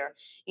pumping.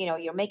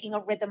 You're making a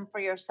rhythm for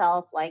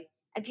yourself. Like,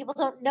 and people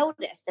don't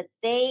notice that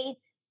they,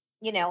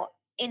 you know,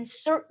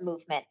 insert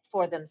movement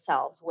for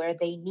themselves where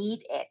they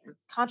need it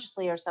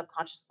consciously or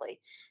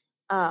subconsciously.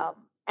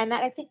 And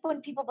that I think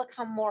when people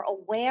become more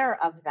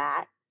aware of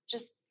that,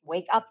 just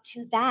wake up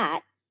to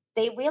that,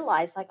 they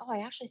realize like, oh, I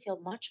actually feel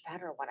much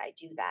better when I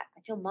do that.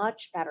 I feel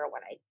much better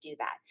when I do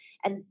that.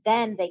 And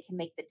then they can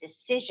make the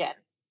decision.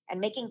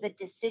 And making the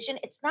decision,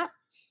 it's not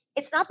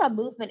the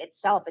movement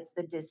itself, it's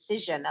the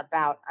decision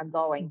about I'm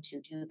going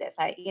to do this.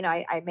 I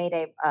made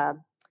a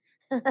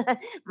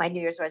my New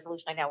Year's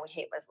resolution. I know we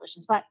hate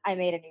resolutions, but I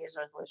made a New Year's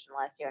resolution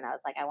last year and I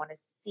was like, I want to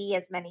see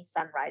as many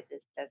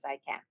sunrises as I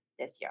can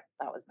this year.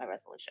 That was my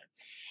resolution.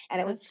 And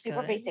it was a That's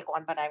super good. basic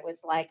one, but I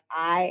was like,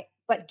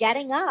 but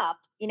getting up,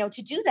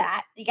 to do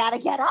that, you got to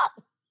get up.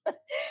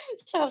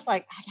 So I was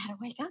like, I got to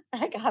wake up.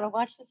 I got to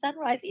watch the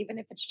sunrise, even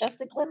if it's just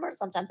a glimmer.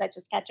 Sometimes I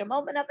just catch a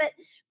moment of it,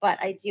 but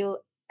I do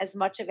as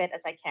much of it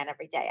as I can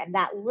every day. And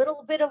that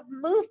little bit of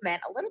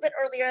movement, a little bit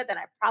earlier than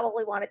I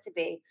probably want it to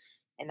be.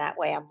 And that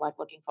way I'm like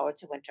looking forward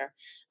to winter,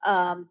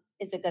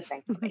 is a good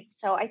thing for me.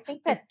 So I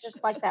think that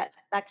just like that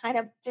kind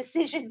of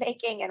decision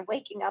making and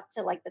waking up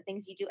to like the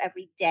things you do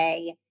every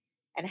day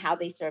and how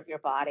they serve your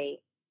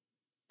body,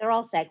 they're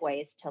all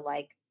segues to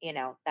like,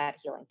 that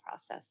healing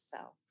process. So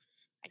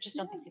I just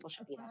don't think Yeah, people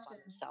should a beat up on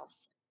question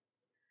themselves.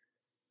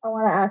 I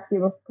want to ask you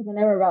because I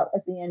know we're about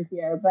at the end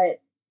here, but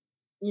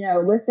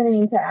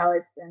listening to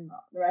Alex and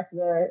the rest of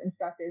the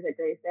instructors at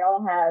Grace, they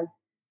all have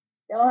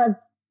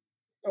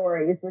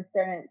stories with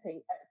certain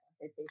patients,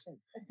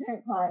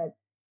 certain clients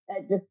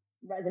that just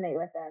resonate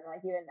with them. Like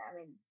even, I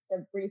mean,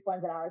 the brief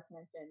ones that Alex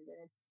mentioned, and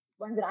it's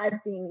ones that I've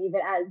seen even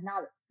as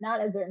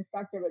not as an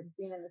instructor, but just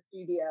being in the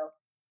studio.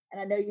 And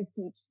I know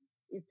you've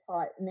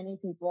taught many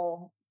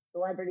people,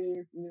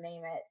 celebrities, you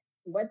name it.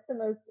 What's the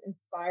most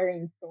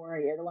inspiring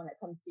story, or the one that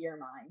comes to your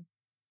mind?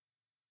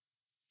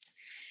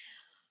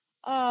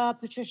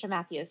 Patricia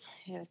Matthews.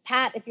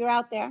 Pat, if you're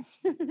out there.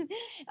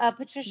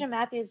 Patricia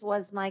Matthews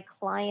was my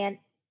client,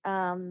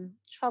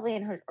 probably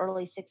in her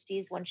early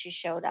 60s when she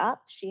showed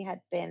up. She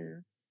had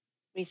been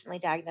recently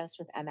diagnosed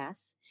with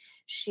MS.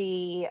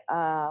 She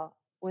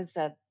was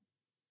a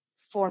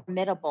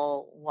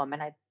formidable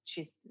woman. I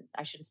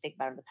shouldn't speak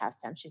about her in the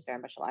past tense. She's very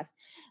much alive.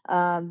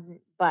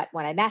 But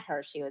when I met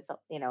her, she was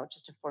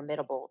just a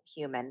formidable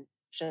human,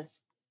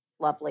 just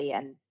lovely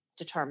and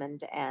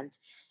determined. And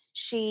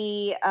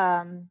she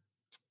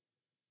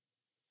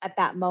at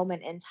that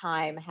moment in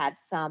time had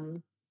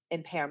some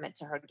impairment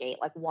to her gait.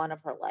 Like one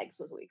of her legs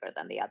was weaker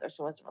than the other.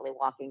 She wasn't really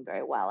walking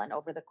very well. And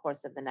over the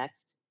course of the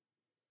next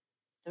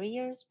 3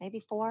 years, maybe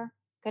four,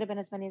 could have been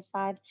as many as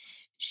five,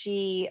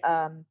 she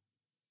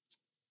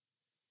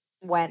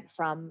went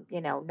from,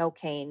 no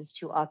canes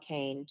to a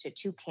cane to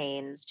two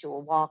canes to a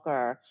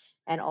walker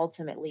and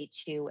ultimately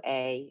to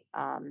she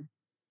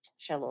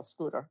had a little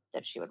scooter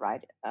that she would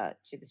ride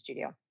to the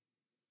studio.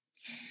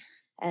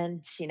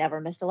 And she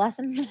never missed a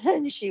lesson.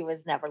 And she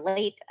was never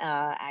late.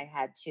 I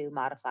had to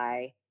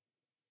modify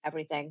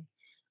everything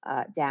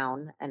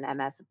down. And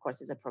MS, of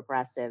course, is a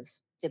progressive,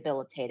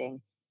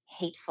 debilitating,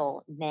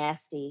 hateful,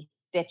 nasty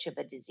bitch of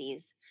a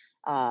disease.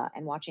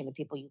 And watching the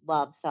people you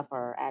love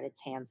suffer at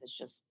its hands is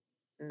just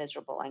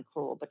miserable and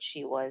cruel. But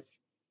she was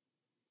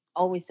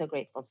always so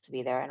grateful to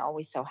be there and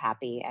always so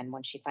happy. And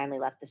when she finally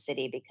left the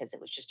city because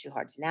it was just too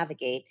hard to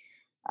navigate,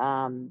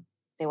 um,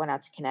 they went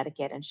out to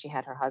Connecticut and she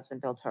had her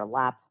husband build her a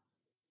lap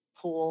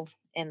pool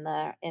in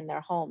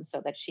their home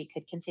so that she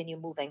could continue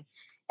moving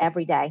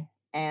every day.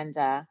 And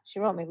she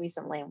wrote me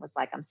recently and was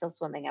like, I'm still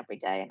swimming every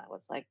day. And I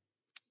was like,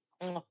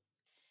 "Mm,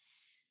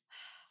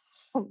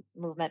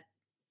 movement.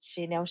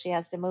 She knows she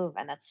has to move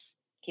and that's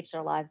keeps her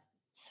alive.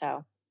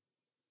 So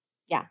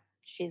yeah,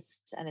 she's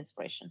an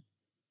inspiration.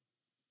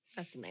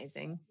 That's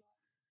amazing.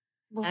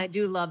 Well, I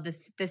do love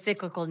the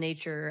cyclical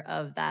nature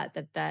of that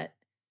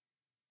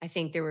I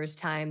think there was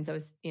times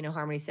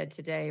Harmony said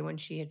today when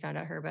she had found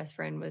out her best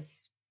friend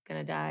was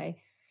gonna die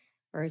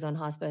or is on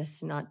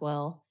hospice, not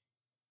well.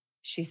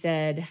 She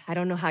said, I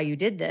don't know how you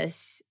did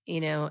this,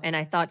 and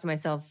I thought to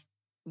myself,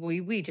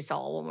 we just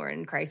all, when we're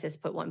in crisis,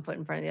 put one foot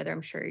in front of the other.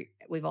 I'm sure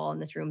we've all in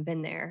this room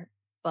been there.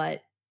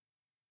 But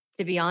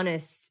to be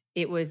honest,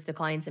 it was the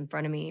clients in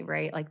front of me,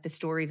 right? Like the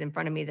stories in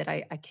front of me that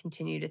I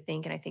continue to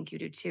think, and I think you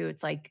do too.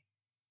 It's like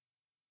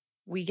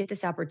we get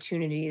this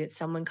opportunity that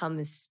someone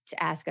comes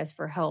to ask us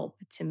for help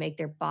to make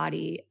their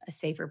body a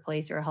safer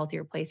place or a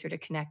healthier place or to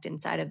connect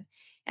inside of.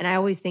 And I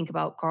always think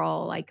about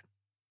Carl, like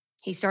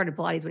he started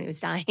Pilates when he was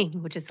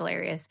dying, which is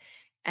hilarious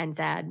and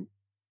sad.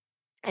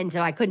 And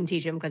so I couldn't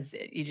teach him because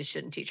you just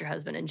shouldn't teach your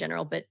husband in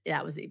general, but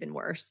that was even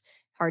worse,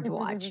 hard to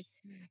watch.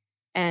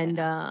 And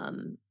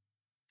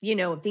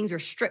yeah. things were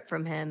stripped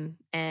from him.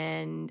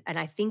 And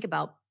I think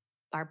about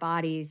our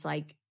bodies,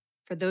 like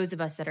for those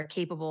of us that are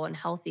capable and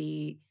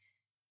healthy,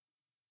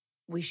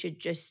 we should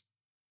just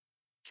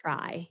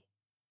try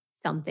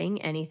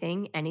something,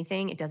 anything.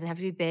 It doesn't have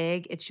to be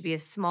big. It should be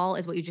as small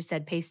as what you just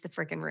said. Pace the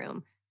freaking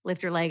room.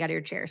 Lift your leg out of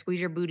your chair. Squeeze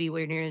your booty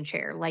when you're in a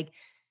chair. Like,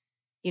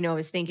 I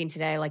was thinking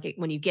today, like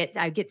when I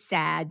get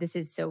sad. This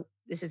is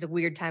a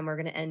weird time. We're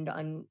going to end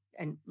on,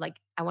 and like,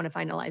 I want to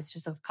finalize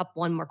just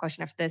one more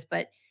question after this,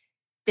 but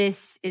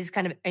this is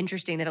kind of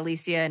interesting that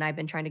Alycea and I've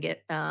been trying to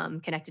get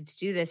connected to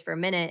do this for a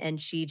minute. And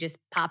she just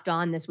popped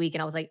on this week.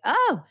 And I was like,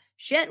 oh,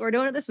 shit, we're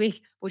doing it this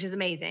week, which is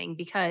amazing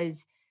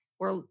because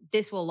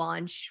this will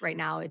launch right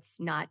now. It's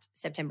not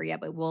September yet,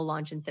 but we'll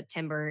launch in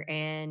September.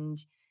 And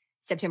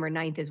September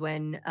 9th is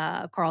when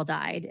Carl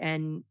died.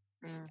 And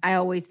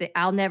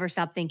I'll never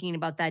stop thinking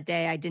about that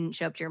day. I didn't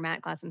show up to your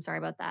mat class. I'm sorry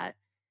about that.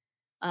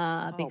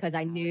 Because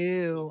I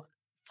knew,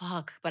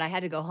 but I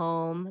had to go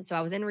home. So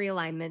I was in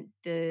realignment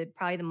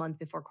probably the month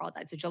before Carl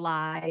died. So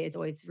July is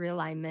always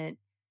realignment,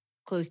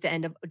 close to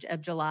end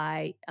of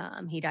July.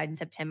 He died in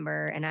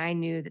September. And I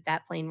knew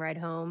that plane ride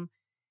home,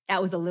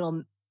 that was a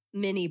little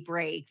mini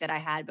break that I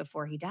had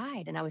before he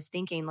died. And I was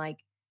thinking,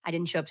 like, I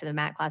didn't show up to the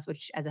mat class,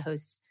 which as a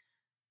host,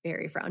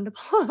 very frowned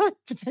upon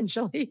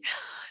potentially.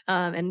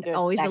 And You're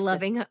always a expected.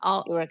 loving,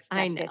 You were I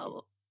expected.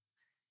 know.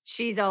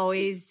 She's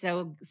always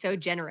so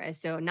generous.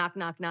 So knock,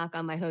 knock, knock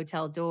on my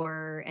hotel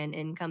door, and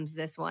in comes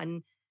this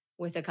one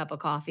with a cup of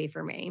coffee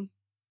for me.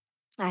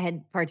 I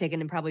had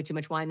partaken in probably too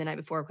much wine the night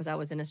before because I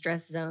was in a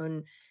stress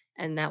zone,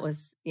 and that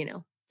was,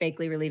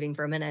 fakely relieving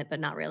for a minute, but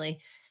not really.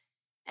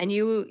 And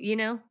you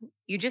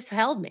just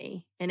held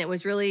me, and it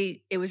was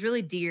really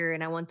dear.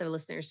 And I want the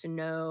listeners to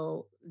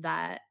know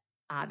that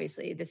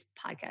obviously this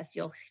podcast,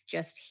 you'll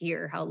just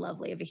hear how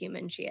lovely of a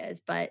human she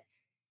is, but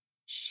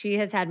she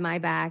has had my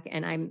back,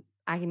 and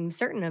I'm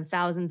certain of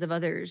thousands of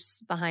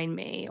others behind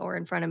me or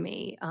in front of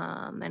me.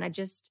 And I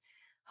just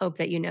hope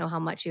that you know how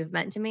much you've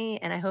meant to me.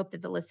 And I hope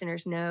that the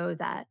listeners know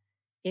that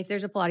if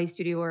there's a Pilates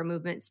studio or a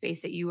movement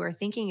space that you are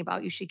thinking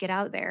about, you should get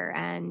out there.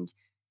 And,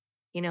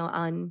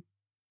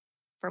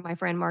 for my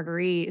friend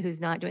Marguerite, who's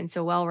not doing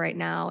so well right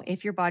now,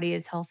 if your body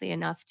is healthy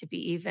enough to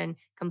be even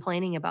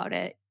complaining about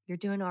it, you're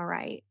doing all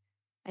right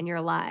and you're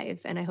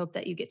alive. And I hope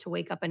that you get to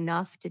wake up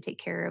enough to take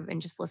care of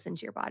and just listen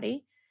to your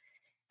body.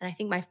 And I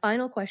think my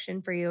final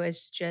question for you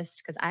is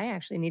just because I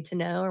actually need to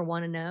know or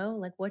want to know,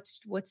 like, what's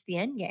the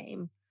end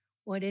game?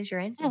 What is your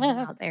end game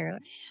out there?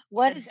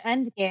 What is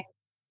end game?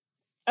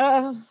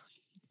 Oh,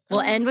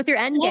 We'll end with your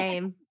end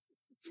game.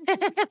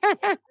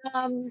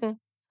 um,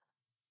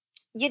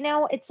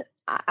 it's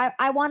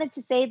I wanted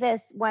to say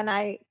this when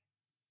I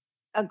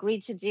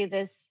agreed to do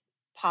this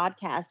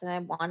podcast,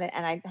 and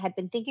I had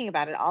been thinking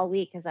about it all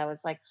week because I was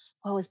like,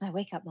 what was my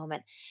wake up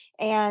moment?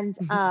 And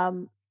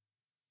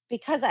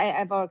because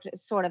I've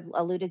sort of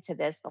alluded to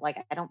this, but like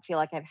I don't feel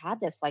like I've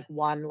had this like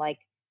one like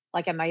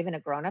am I even a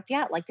grown up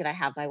yet? Like, did I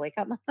have my wake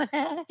up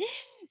moment?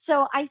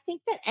 So I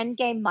think that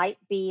endgame might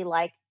be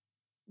like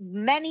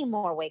many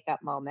more wake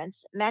up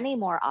moments, many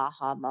more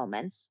aha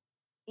moments.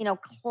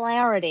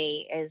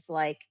 Clarity is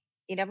like,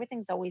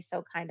 everything's always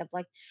so kind of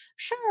like,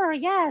 sure,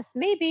 yes,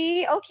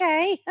 maybe,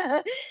 okay.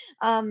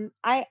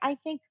 I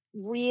think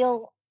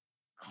real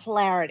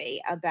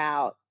clarity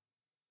about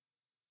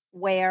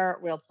where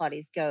Real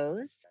Pilates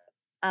goes,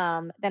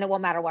 then it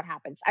won't matter what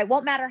happens. It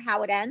won't matter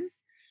how it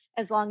ends,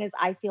 as long as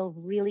I feel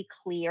really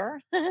clear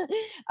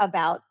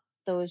about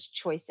those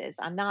choices.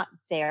 I'm not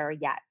there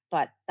yet,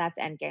 but that's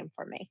endgame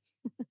for me.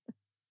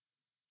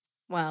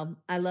 Well,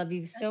 I love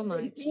you That's so a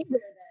big much. teaser then.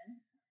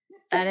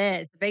 That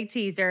is a big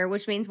teaser,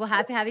 which means we'll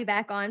have to have you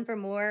back on for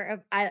more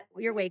of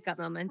your wake up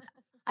moments.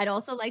 I'd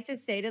also like to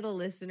say to the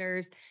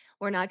listeners,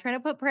 we're not trying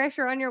to put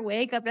pressure on your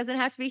wake up. It doesn't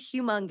have to be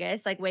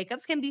humongous. Like, wake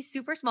ups can be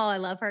super small. I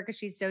love her because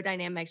she's so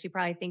dynamic. She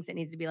probably thinks it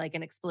needs to be like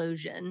an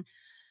explosion.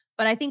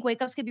 But I think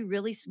wake ups can be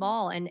really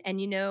small. And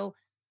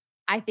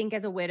I think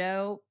as a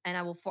widow, and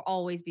I will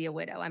always be a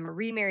widow, I'm a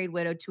remarried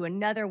widow to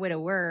another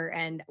widower.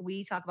 And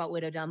we talk about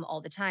widowdom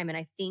all the time. And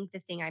I think the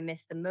thing I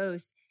missed the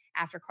most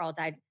after Carl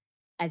died,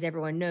 as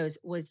everyone knows,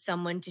 was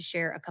someone to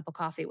share a cup of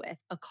coffee with,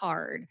 a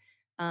card.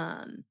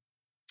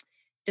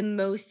 The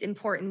most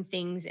important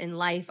things in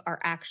life are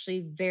actually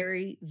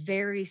very,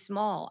 very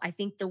small. I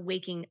think the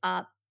waking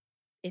up,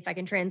 if I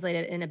can translate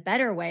it in a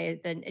better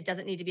way, then it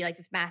doesn't need to be like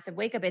this massive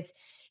wake up. It's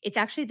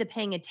actually the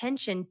paying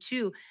attention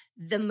to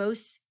the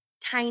most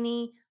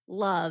tiny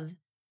love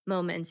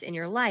moments in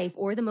your life,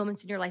 or the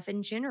moments in your life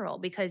in general,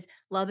 because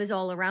love is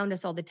all around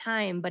us all the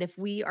time. But if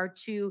we are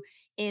too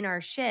in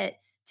our shit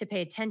to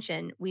pay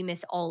attention, we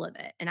miss all of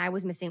it. And I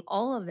was missing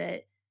all of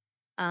it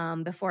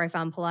before I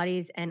found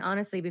Pilates. And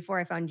honestly, before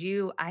I found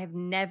you, I have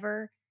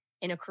never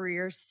in a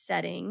career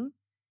setting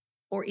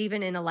or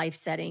even in a life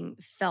setting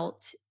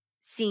felt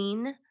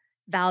seen,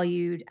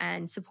 valued,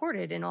 and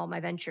supported in all my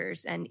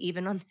ventures. And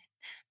even on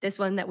this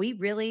one that we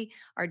really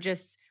are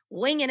just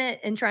winging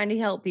it and trying to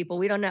help people.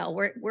 We don't know.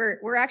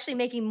 We're actually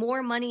making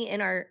more money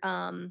in our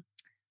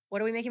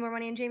what are we making more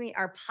money in, Jamie?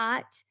 Our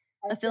pot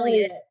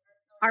affiliate.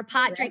 our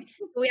pot drink.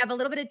 We have a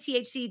little bit of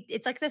THC.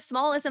 It's like the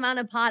smallest amount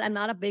of pot. I'm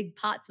not a big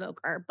pot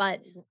smoker,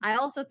 but I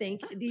also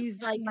think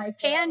these like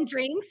canned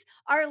drinks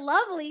are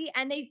lovely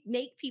and they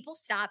make people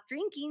stop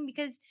drinking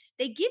because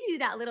they give you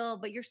that little,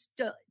 but you're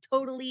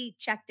totally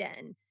checked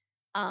in.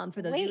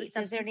 For those Wait,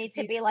 does there need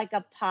to be like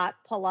a pot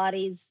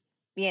Pilates,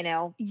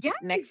 yes,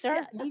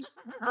 mixer?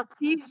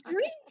 these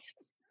drinks.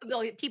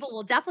 People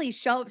will definitely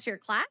show up to your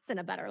class in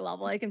a better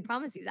level. I can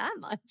promise you that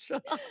much.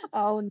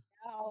 Oh no.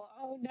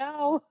 Oh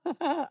no.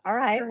 All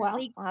right. Well,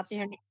 Currently, I'll have to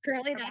hear.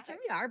 that's where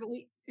we are,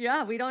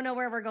 but we don't know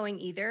where we're going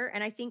either.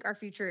 And I think our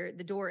future,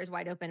 the door is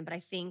wide open. But I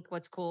think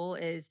what's cool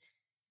is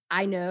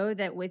I know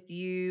that with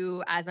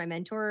you as my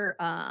mentor,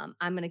 I'm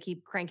going to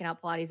keep cranking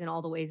out Pilates in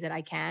all the ways that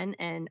I can.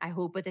 And I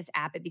hope with this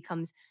app, it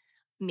becomes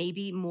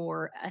maybe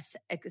more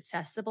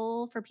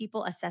accessible for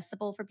people,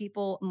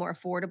 more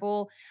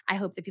affordable. I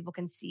hope that people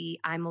can see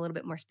I'm a little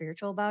bit more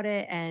spiritual about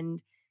it.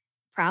 And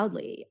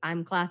proudly,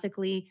 I'm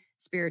classically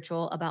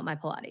spiritual about my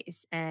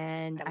Pilates.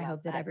 And I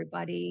hope that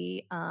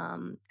everybody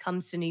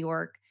comes to New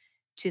York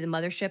to the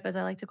mothership, as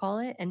I like to call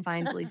it, and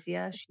finds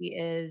Alycea. She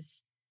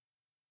is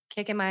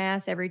kicking my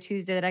ass every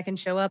Tuesday that I can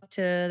show up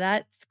to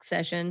that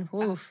session.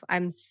 Oof,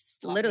 I'm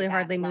literally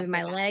hardly moving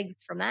my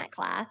legs from that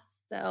class.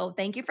 So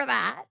thank you for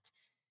that.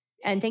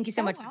 And thank you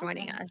so much for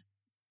joining us.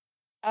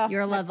 Oh,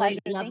 You're a lovely,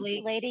 lovely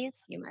thank you,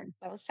 ladies. human.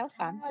 That was so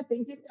fun. Oh,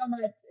 thank you so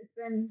much. It's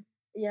been,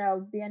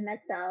 being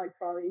next to Alex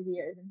for all these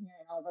years and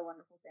hearing all the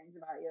wonderful things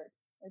about you.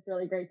 It's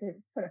really great to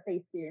put a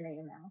face to your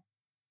name now.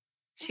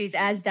 She's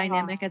as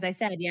dynamic as I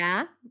said.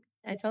 Yeah,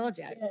 I told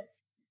you. You're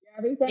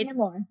everything and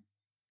more.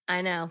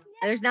 I know.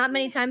 There's not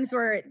many times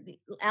where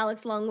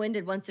Alex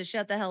long-winded wants to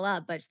shut the hell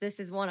up, but this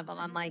is one of them.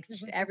 I'm like,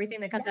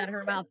 everything that comes out of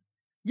her mouth.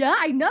 Yeah,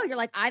 I know. You're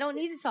like, I don't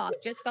need to talk.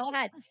 Just go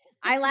ahead.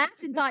 I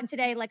laughed and thought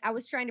today, like I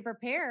was trying to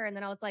prepare. And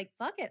then I was like,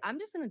 fuck it. I'm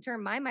just going to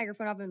turn my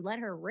microphone off and let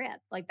her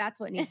rip. Like that's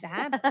what needs to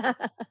happen.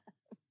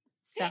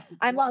 So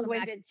I'm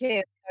long-winded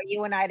too.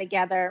 You and I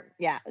together.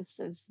 Yeah,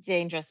 it's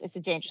dangerous. It's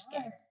a dangerous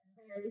game.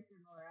 Very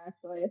similar,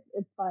 actually.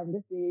 It's fun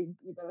to see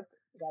you both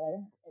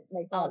together. It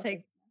makes I'll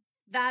take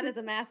that is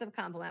a massive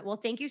compliment. Well,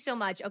 thank you so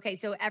much. Okay,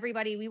 so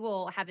everybody, we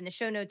will have in the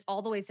show notes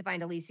all the ways to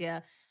find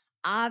Alycea.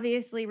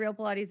 Obviously, Real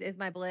Pilates is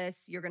my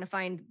bliss. You're going to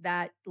find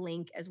that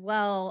link as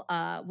well.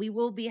 We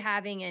will be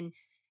having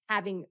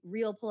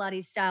Real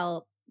Pilates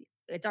style.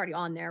 It's already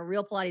on there.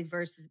 Real Pilates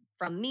versus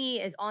from me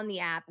is on the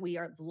app. We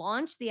are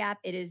launched the app.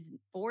 It is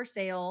for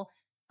sale.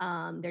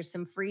 There's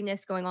some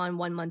freeness going on,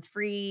 1 month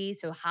free.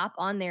 So hop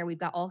on there. We've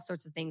got all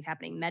sorts of things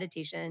happening.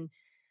 Meditation,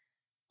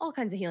 all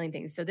kinds of healing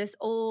things. So this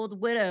old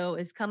widow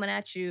is coming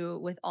at you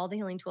with all the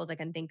healing tools I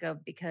can think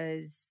of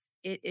because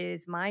it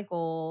is my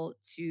goal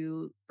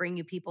to bring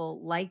you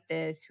people like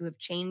this who have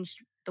changed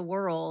the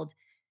world,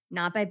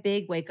 not by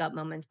big wake up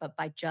moments, but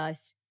by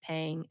just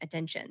paying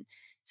attention.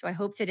 So I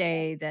hope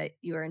today that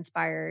you are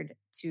inspired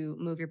to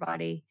move your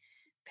body,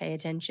 pay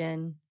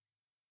attention,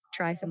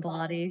 try some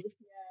Pilates.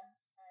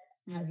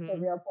 The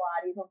Real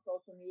Pilates on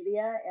social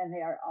media, and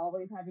they are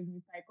always having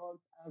new cycles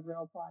of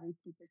Real Pilates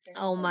teacher training.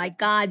 Oh my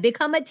God.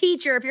 Become a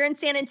teacher. If you're in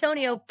San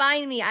Antonio,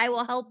 find me. I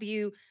will help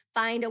you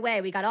find a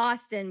way. We got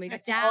Austin, we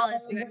got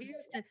Dallas, we got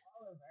Houston.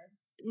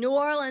 New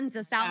Orleans,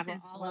 the South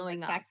is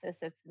blowing up. Texas,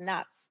 it's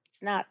nuts.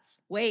 It's nuts.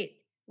 Wait,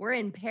 we're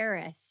in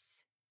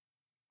Paris.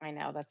 I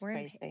know, that's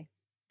crazy.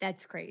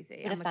 That's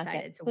crazy. I'm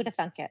excited. Who'd have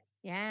thunk it?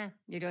 Yeah,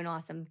 you're doing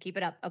awesome. Keep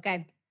it up.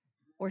 Okay.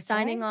 We're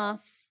signing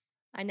off.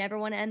 I never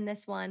want to end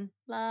this one.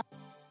 Love.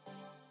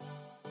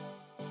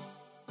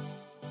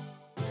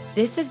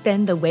 This has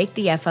been the Wake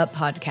the F Up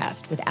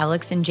podcast with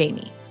Alex and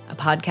Jamie, a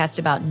podcast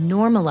about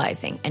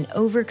normalizing and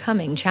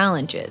overcoming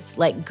challenges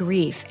like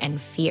grief and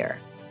fear.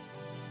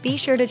 Be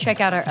sure to check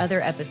out our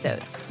other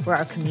episodes where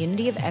our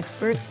community of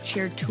experts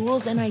share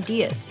tools and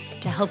ideas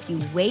to help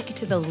you wake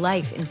to the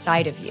life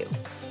inside of you.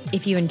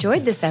 If you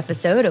enjoyed this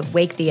episode of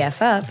Wake the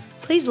F Up,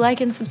 please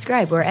like and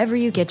subscribe wherever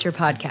you get your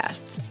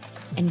podcasts.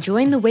 And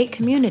join the Wake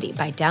community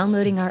by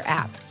downloading our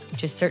app.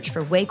 Just search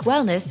for Wake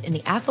Wellness in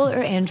the Apple or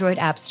Android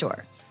App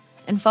Store.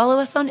 And follow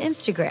us on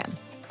Instagram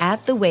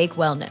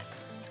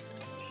 @TheWakeWellness.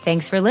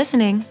 Thanks for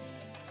listening.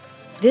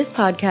 This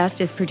podcast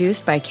is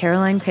produced by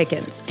Caroline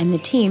Pickens and the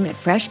team at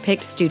Fresh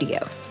Picked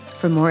Studio.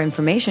 For more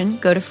information,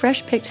 go to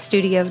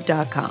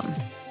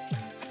freshpickedstudio.com.